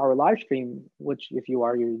view our live stream, which if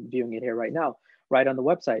you're viewing it here right now, right on the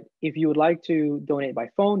website. If you would like to donate by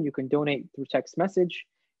phone, you can donate through text message.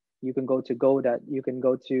 You can go to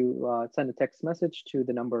send a text message to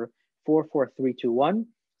the number 44321.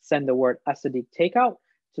 Send the word As-Siddiq takeout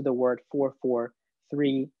to the word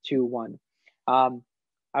 44321. I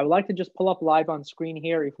would like to just pull up live on screen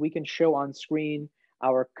here. If we can show on screen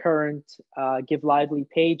our current Give Lively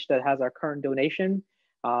page that has our current donation,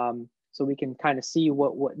 so we can kind of see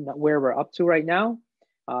where we're up to right now.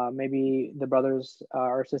 Maybe the brothers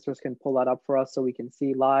or sisters can pull that up for us so we can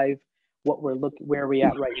see live where we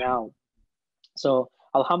at right now. So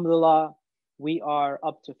alhamdulillah, we are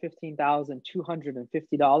up to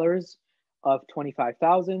 $15,250 of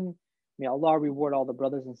 25,000. May Allah reward all the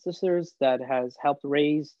brothers and sisters that has helped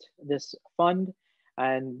raise this fund.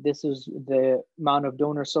 And this is the amount of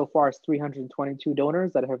donors so far is 322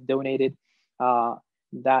 donors that have donated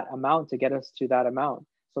that amount to get us to that amount.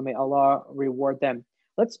 So may Allah reward them.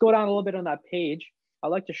 Let's go down a little bit on that page. I'd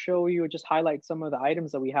like to show you, just highlight some of the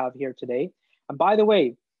items that we have here today. And by the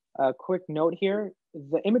way, a quick note here,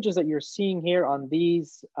 the images that you're seeing here on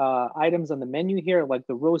these items on the menu here, like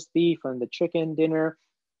the roast beef and the chicken dinner,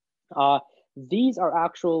 these are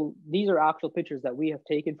actual pictures that we have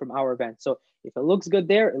taken from our event. So if it looks good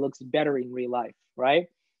there, it looks better in real life, right?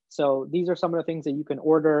 So these are some of the things that you can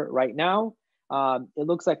order right now. It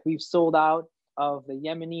looks like we've sold out of the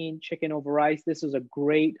Yemeni chicken over rice. This is a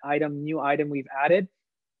great item, new item we've added.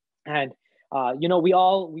 And you know, we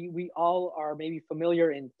all are maybe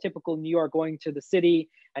familiar in typical New York, going to the city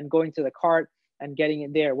and going to the cart and getting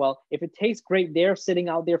it there. Well, if it tastes great there, sitting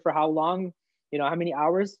out there for how long, you know, how many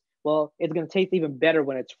hours? Well, it's going to taste even better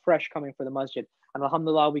when it's fresh coming from the masjid. And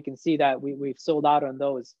alhamdulillah, we can see that we've sold out on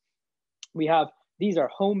those. We have, these are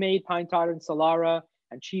homemade pine tartar and salara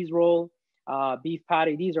and cheese roll, beef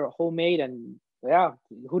patty. These are homemade, and yeah,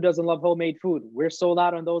 who doesn't love homemade food? We're sold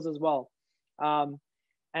out on those as well.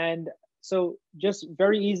 And so just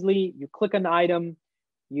very easily, you click an item,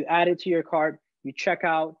 you add it to your cart, you check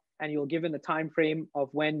out, and you'll given the time frame of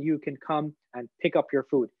when you can come and pick up your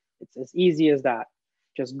food. It's as easy as that.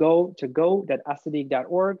 Just go to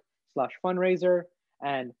go.assiddiq.org/fundraiser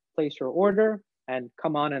and place your order and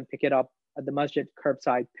come on and pick it up at the masjid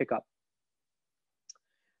curbside pickup.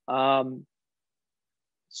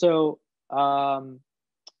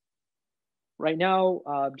 Right now,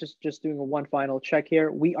 just doing one final check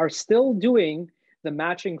here. We are still doing the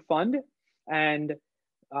matching fund. And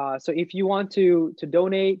so if you want to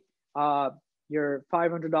donate, your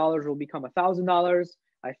 $500 will become $1,000.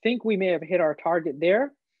 I think we may have hit our target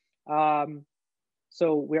there.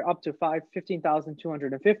 So we're up to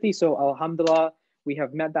 15,250. So alhamdulillah, we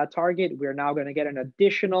have met that target. We're now going to get an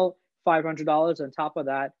additional $500 on top of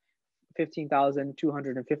that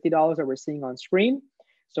 $15,250 that we're seeing on screen.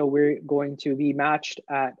 So we're going to be matched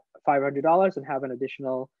at $500 and have an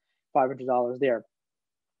additional $500 there.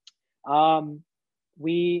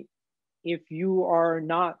 If you are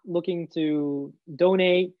not looking to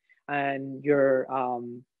donate and you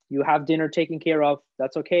have dinner taken care of,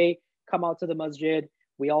 that's okay. Come out to the masjid.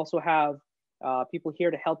 We also have people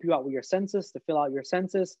here to help you out with your census, to fill out your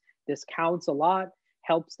census. This counts a lot,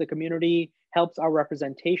 helps the community, helps our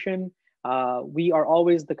representation. We are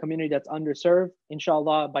always the community that's underserved.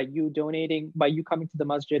 Inshallah, by you donating, by you coming to the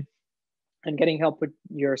masjid and getting help with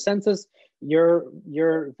your census, your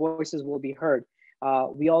voices will be heard.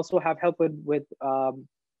 We also have help with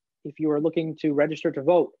if you are looking to register to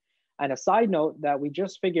vote. And a side note that we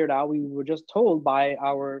just figured out, we were just told by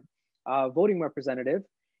our voting representative,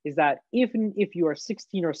 is that even if you are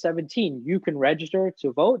 16 or 17, you can register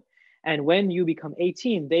to vote. And when you become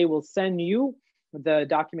 18, they will send you the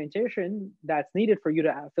documentation that's needed for you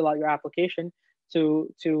to fill out your application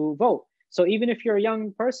to vote. So even if you're a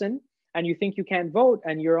young person and you think you can't vote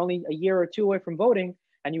and you're only a year or two away from voting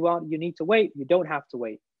and you need to wait, you don't have to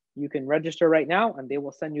wait. You can register right now and they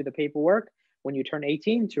will send you the paperwork when you turn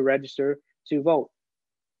 18 to register to vote.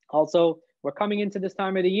 Also, we're coming into this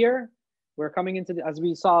time of the year. We're coming into, as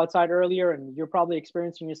we saw outside earlier, and you're probably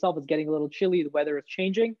experiencing yourself, it's getting a little chilly, the weather is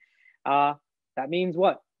changing. That means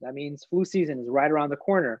what? That means flu season is right around the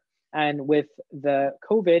corner. And with the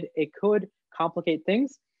COVID, it could complicate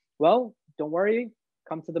things. Well, don't worry,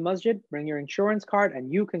 come to the masjid, bring your insurance card,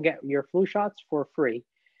 and you can get your flu shots for free.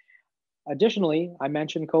 Additionally, I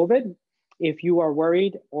mentioned COVID. If you are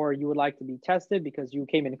worried or you would like to be tested because you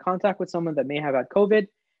came in contact with someone that may have had COVID,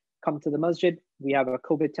 come to the masjid. We have a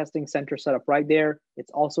COVID testing center set up right there.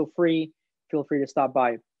 It's also free. feel free to stop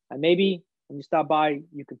by. And maybe when you stop by,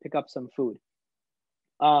 you can pick up some food.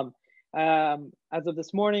 As of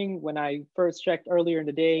this morning, when I first checked earlier in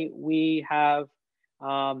the day, we had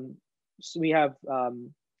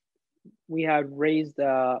raised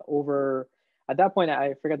over, at that point,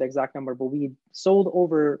 I forget the exact number, but we sold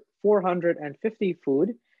over 450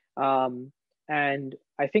 food. And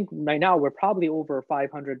I think right now we're probably over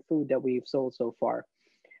 500 food that we've sold so far.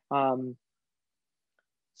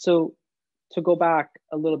 So to go back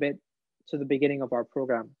a little bit to the beginning of our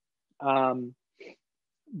program,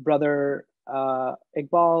 Brother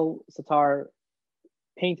Iqbal Sattar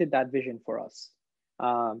painted that vision for us.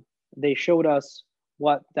 They showed us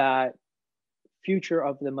what that future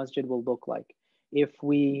of the masjid will look like if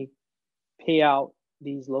we pay out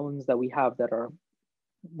these loans that we have that are,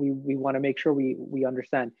 we want to make sure we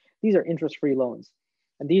understand. These are interest-free loans.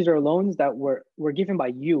 And these are loans that were given by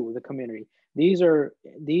you, the community. These are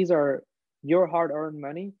your hard-earned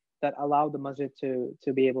money that allow the masjid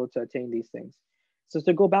to be able to attain these things. So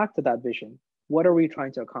to go back to that vision, what are we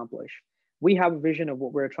trying to accomplish? We have a vision of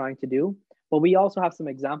what we're trying to do, but we also have some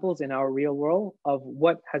examples in our real world of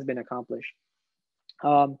what has been accomplished.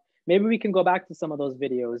 Maybe we can go back to some of those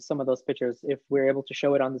videos, some of those pictures, if we're able to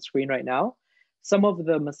show it on the screen right now. Some of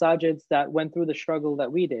the masajids that went through the struggle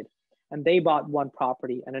that we did, and they bought one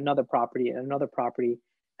property and another property and another property.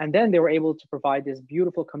 And then they were able to provide this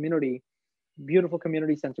beautiful community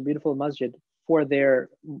center, beautiful masjid for the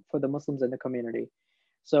Muslims in the community.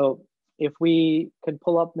 So if we could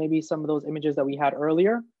pull up maybe some of those images that we had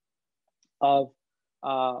earlier of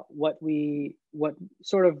what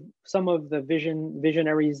sort of some of the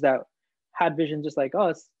visionaries that had vision just like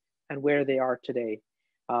us and where they are today.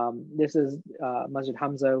 This is Masjid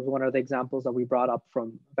Hamza, one of the examples that we brought up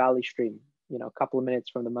from Valley Stream, a couple of minutes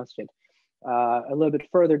from the masjid. A little bit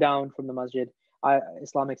further down from the masjid,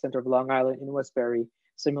 Islamic Center of Long Island in Westbury,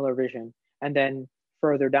 similar vision. And then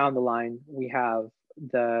further down the line, we have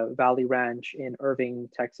the Valley Ranch in Irving,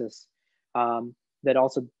 Texas, that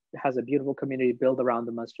also has a beautiful community built around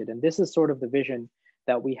the masjid. And this is sort of the vision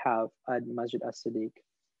that we have at Masjid As-Siddiq.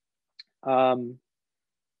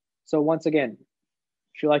 So once again,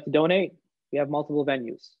 if you'd like to donate, we have multiple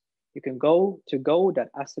venues. You can go to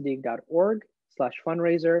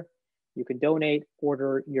go.assiddiq.org/fundraiser. You can donate,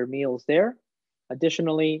 order your meals there.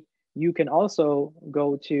 Additionally, you can also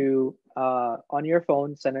go to, on your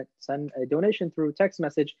phone, send a donation through text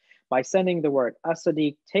message by sending the word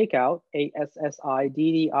As-Siddiq Takeout,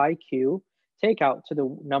 ASSIDDIQ, takeout to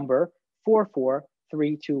the number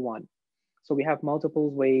 44321. So we have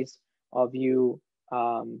multiple ways of you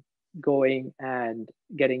going and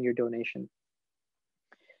getting your donation.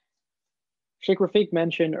 Sheikh Rafiq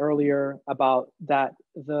mentioned earlier about that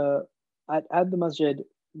at the masjid,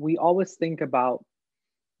 we always think about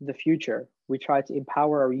the future. We try to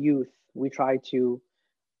empower our youth. We try to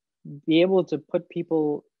be able to put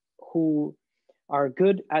people who are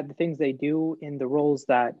good at the things they do in the roles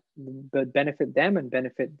that benefit them and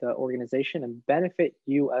benefit the organization and benefit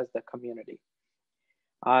you as the community.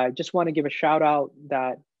 I just want to give a shout out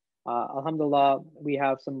that alhamdulillah, we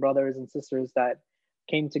have some brothers and sisters that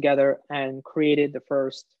came together and created the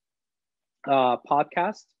first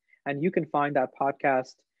podcast. And you can find that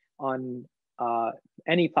podcast on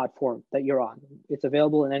any platform that you're on. It's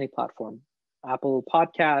available in any platform. Apple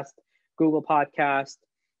Podcast, Google Podcast,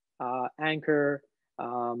 Anchor,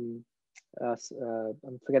 I'm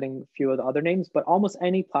forgetting a few of the other names, but almost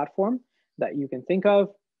any platform that you can think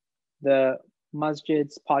of, the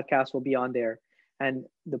Masjid's podcast will be on there. And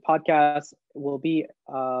the podcast will be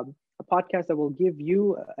a podcast that will give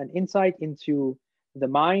you an insight into the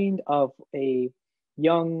mind of a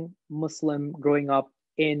young Muslim growing up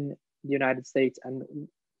in the United States and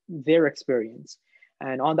their experience.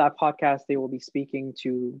 And on that podcast, they will be speaking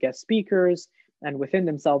to guest speakers, and within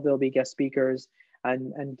themselves, there'll be guest speakers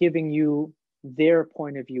and giving you their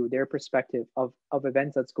point of view, their perspective of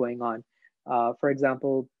events that's going on. For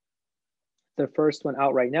example, the first one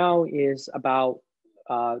out right now is about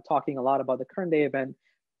talking a lot about the current day event,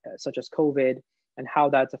 such as COVID, and how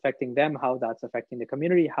that's affecting them, how that's affecting the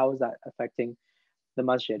community, how is that affecting the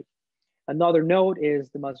masjid. Another note is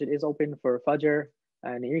the masjid is open for Fajr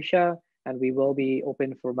and Isha, and we will be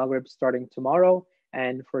open for Maghrib starting tomorrow.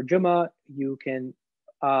 And for Jummah, you can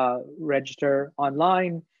register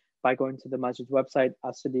online by going to the masjid's website,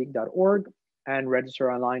 assiddiq.org, and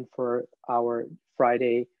register online for our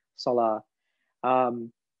Friday Salah.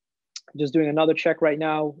 Just doing another check right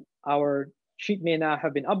now. Our sheet may not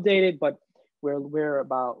have been updated, but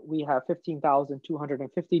we have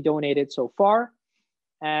 15,250 donated so far.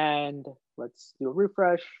 And let's do a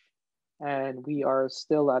refresh. and we are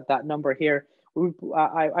still at that number here.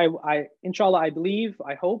 Inshallah, I believe,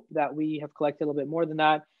 I hope that we have collected a little bit more than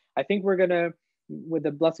that. I think we're gonna, with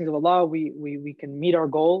the blessings of Allah, we can meet our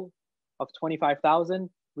goal of 25,000.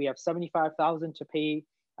 We have 75,000 to pay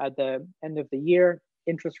at the end of the year,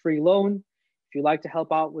 interest-free loan. If you'd like to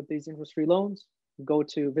help out with these interest-free loans,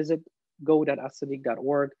 visit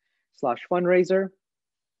go.asadiq.org/fundraiser,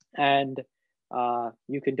 and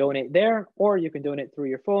you can donate there, or you can donate through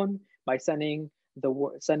your phone by sending the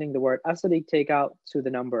word As-Siddiq takeout to the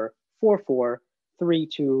number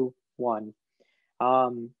 44321.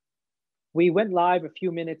 We went live a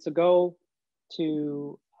few minutes ago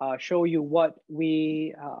to show you what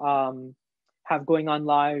we have going on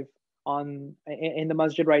live in the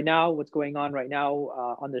masjid right now, what's going on right now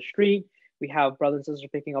on the street. We have brothers and sisters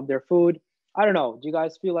picking up their food. I don't know, do you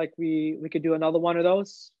guys feel like we could do another one of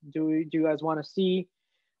those? Do you guys want to see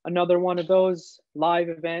another one of those live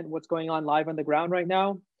event, what's going on live on the ground right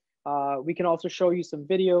now? We can also show you some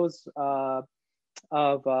videos of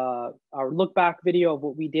our look back video of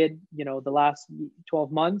what we did, the last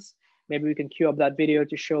 12 months. Maybe we can queue up that video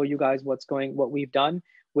to show you guys what we've done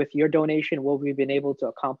with your donation, what we've been able to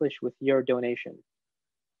accomplish with your donation.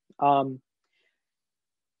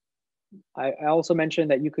 I also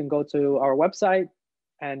mentioned that you can go to our website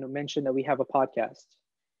and mention that we have a podcast.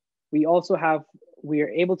 We are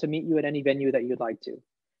able to meet you at any venue that you'd like to.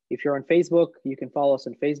 If you're on Facebook, you can follow us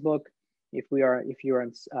on Facebook. If you're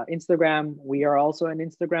on Instagram, we are also on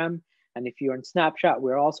Instagram. And if you're on Snapchat,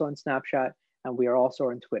 we're also on Snapchat, and we are also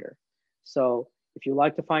on Twitter. So if you'd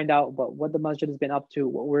like to find out about what the masjid has been up to,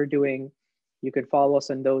 what we're doing, you can follow us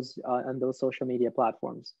on those social media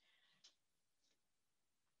platforms.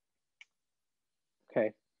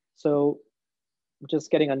 Okay, so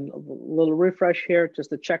just getting a little refresh here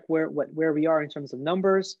just to check where we are in terms of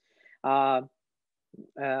numbers. Our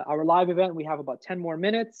live event, we have about 10 more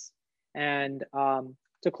minutes. And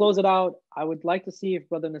to close it out, I would like to see if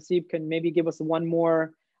Brother Nasib can maybe give us one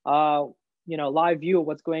more live view of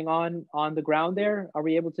what's going on the ground there. Are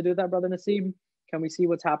we able to do that, Brother Nasib? Can we see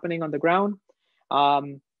what's happening on the ground?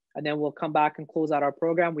 And then we'll come back and close out our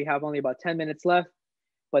program. We have only about 10 minutes left,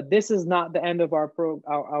 but this is not the end of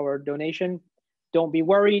our donation. Don't be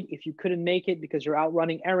worried if you couldn't make it because you're out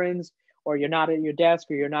running errands, or you're not at your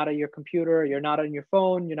desk, or you're not at your computer, or you're not on your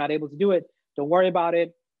phone, you're not able to do it. Don't worry about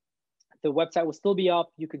it. The website will still be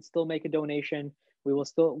up. You can still make a donation.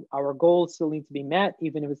 Our goals still need to be met,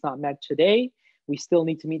 even if it's not met today. We still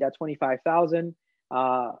need to meet that 25,000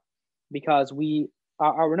 because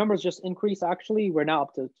our numbers just increased. Actually, we're now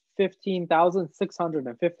up to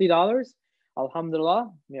 $15,650.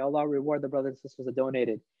 Alhamdulillah. May Allah reward the brothers and sisters that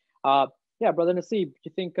donated. Yeah, Brother Nasib, do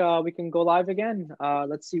you think we can go live again?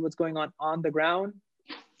 Let's see what's going on the ground.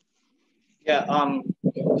 Yeah. Can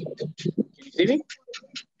you see me?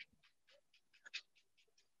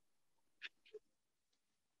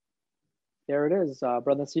 There it is.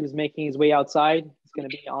 Brother Nasib is making his way outside. He's going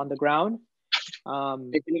to be on the ground.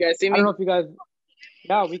 Can you guys see me? I don't know if you guys.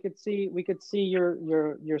 Yeah, we could see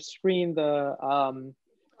your screen. The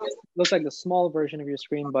looks like the small version of your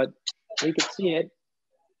screen, but we could see it.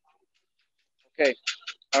 Okay.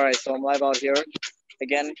 All right. So I'm live out here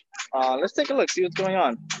again. Let's take a look. See what's going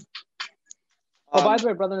on. Oh, by the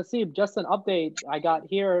way, Brother Nasib, just an update. I got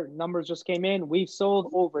here. Numbers just came in. We've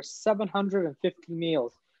sold over 750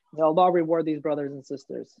 meals. May Allah reward these brothers and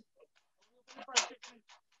sisters.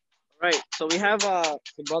 Right. So we have the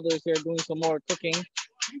brothers here doing some more cooking.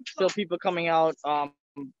 Still people coming out,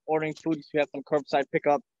 ordering food. We have some curbside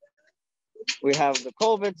pickup. We have the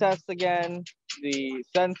COVID test again, the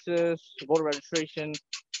census, voter registration,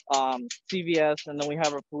 CVS, and then we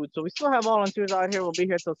have our food. So we still have volunteers out here. We'll be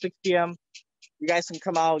here till 6 p.m. You guys can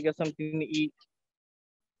come out, get something to eat.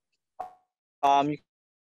 You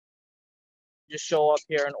just show up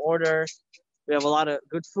here and order. We have a lot of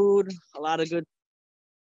good food, a lot of good.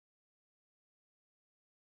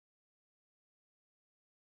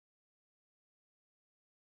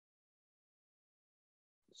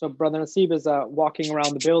 So Brother Nasib is walking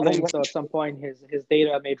around the building. So at some point his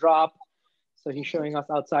data may drop. So he's showing us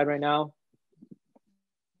outside right now.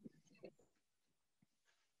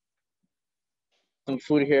 Some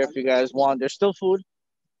food here if you guys want. There's still food.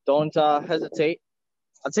 Don't hesitate.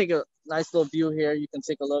 I'll take a nice little view here. You can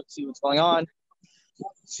take a look, see what's going on.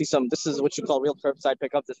 See some, this is what you call real curbside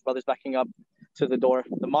pickup. This brother's backing up to the door.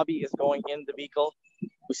 The mobby is going in the vehicle.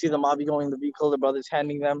 We see the mobby going in the vehicle. The brother's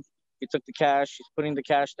handing them. He took the cash. He's putting the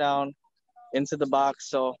cash down into the box.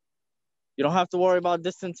 So you don't have to worry about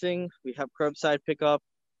distancing. We have curbside pickup.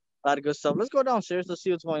 A lot of good stuff. Let's go downstairs. Let's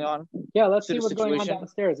see what's going on. Yeah, let's See see the what's going on situation.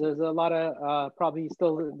 downstairs. There's a lot of probably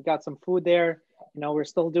still got some food there. You know, we're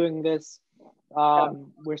still doing this.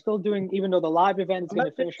 We're still doing, even though the live event is going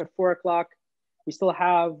to finish at 4 o'clock, we still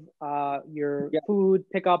have your food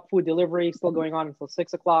pickup, food delivery still going on until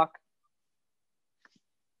 6 o'clock.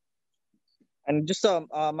 And just to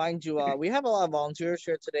mind you, we have a lot of volunteers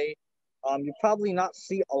here today. You probably not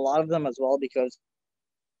see a lot of them as well because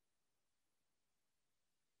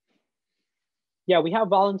yeah, we have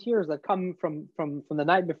volunteers that come from the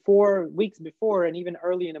night before, weeks before, and even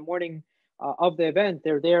early in the morning of the event.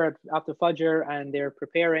 They're there after Fajr and they're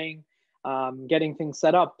preparing, getting things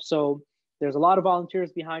set up. So there's a lot of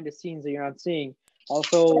volunteers behind the scenes that you're not seeing.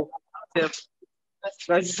 Also,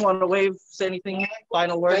 I just want to say anything,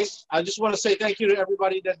 final words. I just want to say thank you to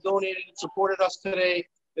everybody that donated and supported us today.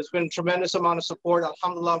 It's been a tremendous amount of support.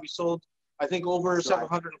 Alhamdulillah, we sold, I think, over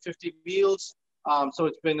 750 meals. So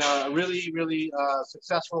it's been really, really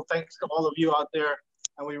successful. Thanks to all of you out there.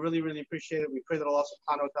 And we really, really appreciate it. We pray that Allah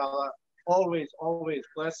subhanahu wa ta'ala always, always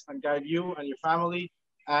bless and guide you and your family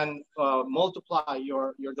and multiply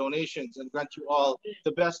your donations and grant you all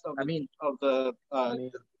the best of the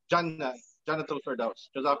Jannah. Jannatul Firdaus.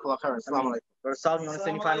 Jazakallah khair. Assalamu alaikum. Brother Salim, you want to say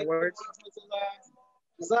any final words?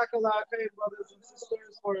 Jazakallah khair, brothers and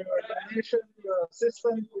sisters, for your donation, your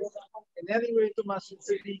assistance in any way to Masjid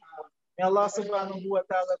As-Siddiq. May Allah subhanahu wa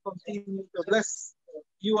ta'ala continue to bless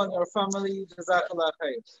you and your family. Jazakallah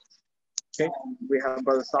khair. Okay, we have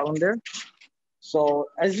Brother Salim there. So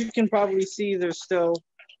as you can probably see, there's still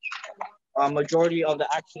a majority of the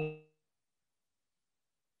action.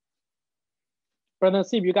 Brother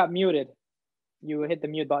Nasib, you got muted. You hit the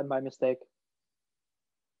mute button by mistake.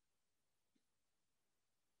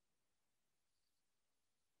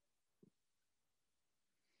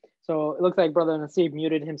 So it looks like Brother Nasib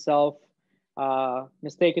muted himself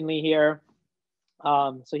mistakenly here.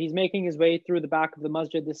 So he's making his way through the back of the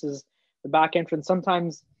masjid. This is the back entrance.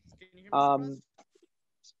 Sometimes,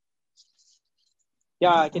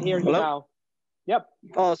 yeah, I can hear you now. Yep.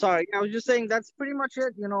 Oh, sorry. I was just saying that's pretty much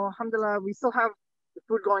it. You know, alhamdulillah, we still have the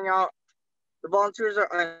food going out. The volunteers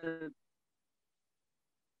are.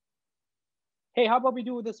 Hey, how about we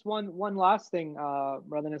do this one last thing,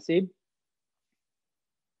 Brother Nasib?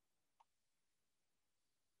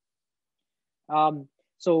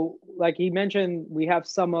 So like he mentioned, we have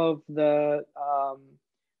some of the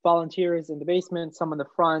volunteers in the basement, some in the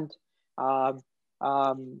front.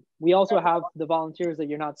 We also have the volunteers that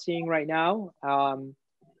you're not seeing right now.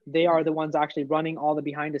 They are the ones actually running all the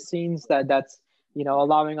behind the scenes that's, you know,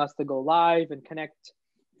 allowing us to go live and connect.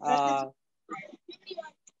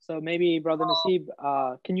 So maybe Brother Nasib,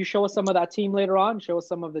 can you show us some of that team later on? Show us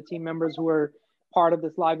some of the team members who are part of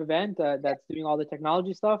this live event that's doing all the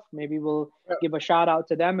technology stuff. Maybe we'll give a shout out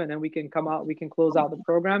to them and then we can come out, we can close out the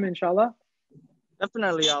program, inshallah.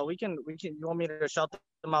 Definitely, we can, you want me to shout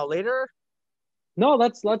them out later? No,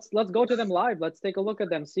 let's go to them live. Let's take a look at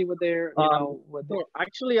them, see what they're, you know, what they're...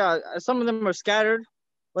 Actually, some of them are scattered,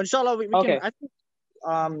 but inshallah we okay. can, I think,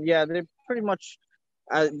 yeah, they're pretty much,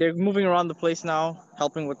 they're moving around the place now,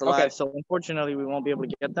 helping with the live. So unfortunately, we won't be able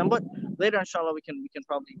to get them, but later, inshallah, we can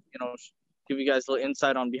probably, you know, give you guys a little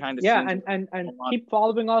insight on behind the scenes. Yeah, and keep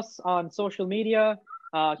following us on social media.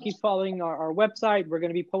 Keep following our website. We're going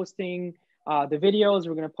to be posting the videos.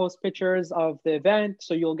 We're going to post pictures of the event,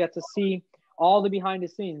 so you'll get to see all the behind the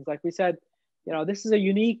scenes. Like we said, you know, this is a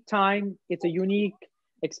unique time. It's a unique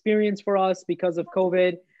experience for us because of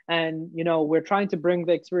COVID. And, you know, we're trying to bring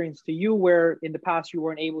the experience to you where in the past you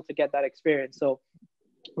weren't able to get that experience. So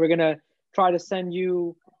we're going to try to send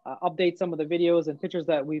you, update some of the videos and pictures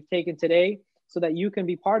that we've taken today so that you can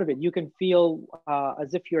be part of it. You can feel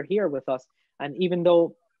as if you're here with us. And even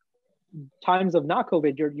though times of not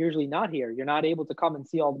COVID, you're usually not here. You're not able to come and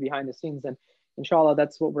see all the behind the scenes. And inshallah,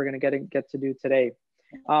 that's what we're going to get to do today.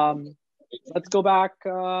 Let's go back.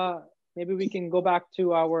 Maybe we can go back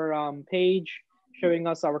to our page showing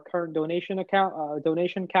us our current donation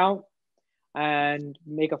count and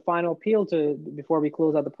make a final appeal before we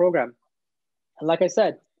close out the program. And like I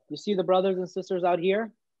said, you see the brothers and sisters out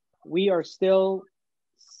here. We are still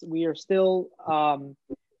going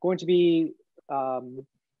to be.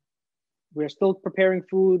 We're still preparing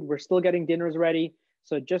food. We're still getting dinners ready.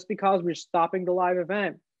 So just because we're stopping the live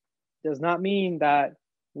event does not mean that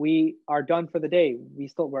we are done for the day.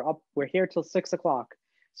 We're here till 6 o'clock.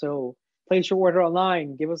 So place your order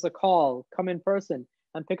online, give us a call, come in person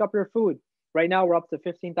and pick up your food. Right now we're up to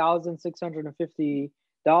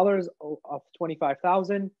 $15,650 of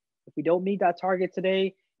 25,000. If we don't meet that target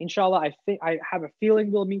today, inshallah, I have a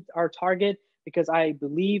feeling we'll meet our target, because I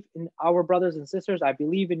believe in our brothers and sisters. I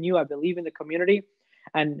believe in you. I believe in the community,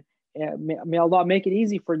 and may Allah make it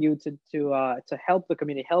easy for you to help the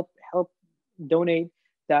community, help donate.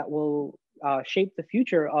 That will shape the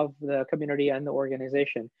future of the community and the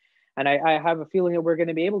organization. And I have a feeling that we're going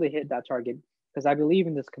to be able to hit that target because I believe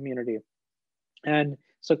in this community. And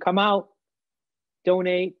so come out,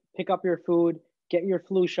 donate, pick up your food, get your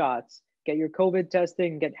flu shots, get your COVID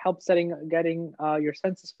testing, get help getting your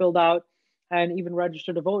census filled out, and even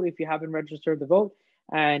register to vote if you haven't registered to vote.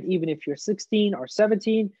 And even if you're 16 or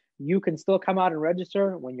 17, you can still come out and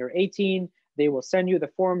register. When you're 18, they will send you the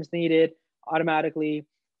forms needed automatically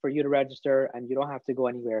for you to register, and you don't have to go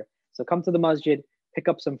anywhere. So come to the masjid, pick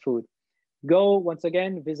up some food. Go, once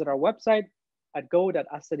again, visit our website at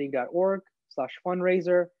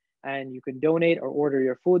go.asiddiq.org/fundraiser, and you can donate or order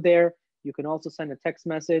your food there. You can also send a text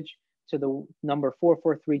message to the number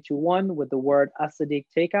 44321 with the word As-Siddiq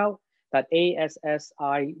takeout, that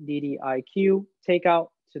ASSIDDIQ takeout,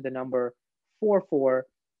 to the number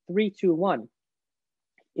 44321.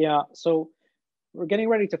 Yeah, so we're getting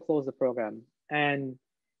ready to close the program, and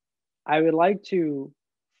I would like to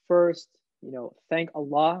first, thank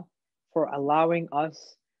Allah for allowing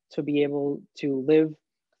us to be able to live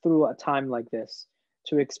through a time like this,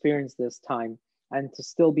 to experience this time, and to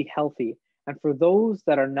still be healthy. And for those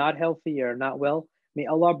that are not healthy or not well, may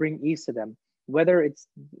Allah bring ease to them, whether it's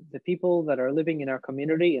the people that are living in our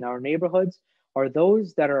community, in our neighborhoods, or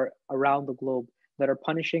those that are around the globe that are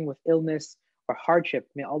punishing with illness or hardship.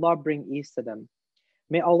 May Allah bring ease to them.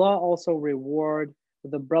 May Allah also reward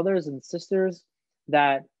the brothers and sisters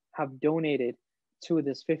that have donated to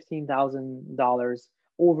this $15,000,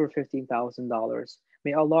 over $15,000.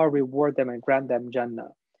 May Allah reward them and grant them Jannah.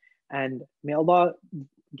 And may Allah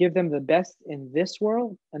give them the best in this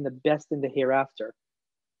world and the best in the hereafter.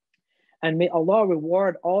 And may Allah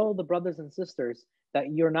reward all the brothers and sisters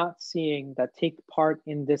that you're not seeing that take part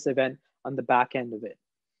in this event on the back end of it,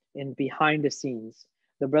 in behind the scenes.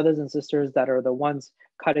 The brothers and sisters that are the ones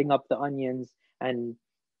cutting up the onions and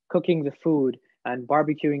cooking the food and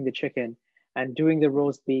barbecuing the chicken and doing the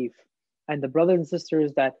roast beef. And the brothers and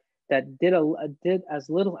sisters that did as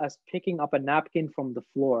little as picking up a napkin from the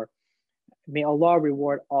floor. May Allah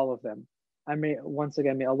reward all of them. And once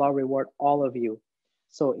again, may Allah reward all of you.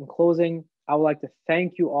 So in closing, I would like to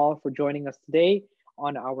thank you all for joining us today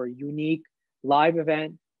on our unique live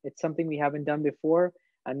event. It's something we haven't done before,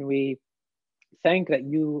 and we thank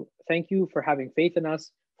you for having faith in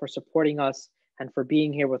us, for supporting us, and for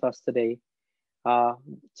being here with us today. To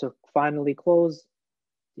finally close,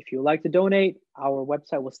 if you'd like to donate, our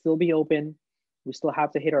website will still be open. We still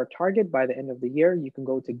have to hit our target by the end of the year. You can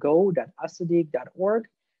go to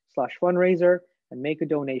go.asiddiq.org/fundraiser and make a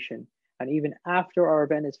donation. And even after our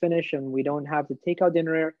event is finished and we don't have to take out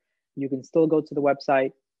dinner, you can still go to the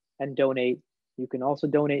website and donate. You can also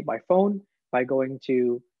donate by phone by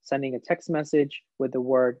sending a text message with the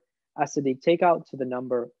word As-Siddiq takeout to the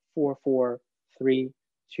number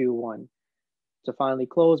 44321. To finally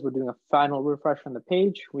close, we're doing a final refresh on the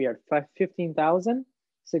page. We are at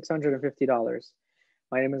 $15,650.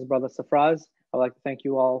 My name is Brother Safraz. I'd like to thank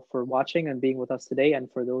you all for watching and being with us today.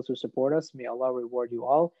 And for those who support us, may Allah reward you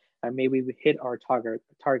all. And may we hit our target,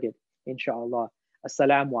 inshallah.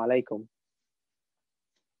 Assalamu alaikum.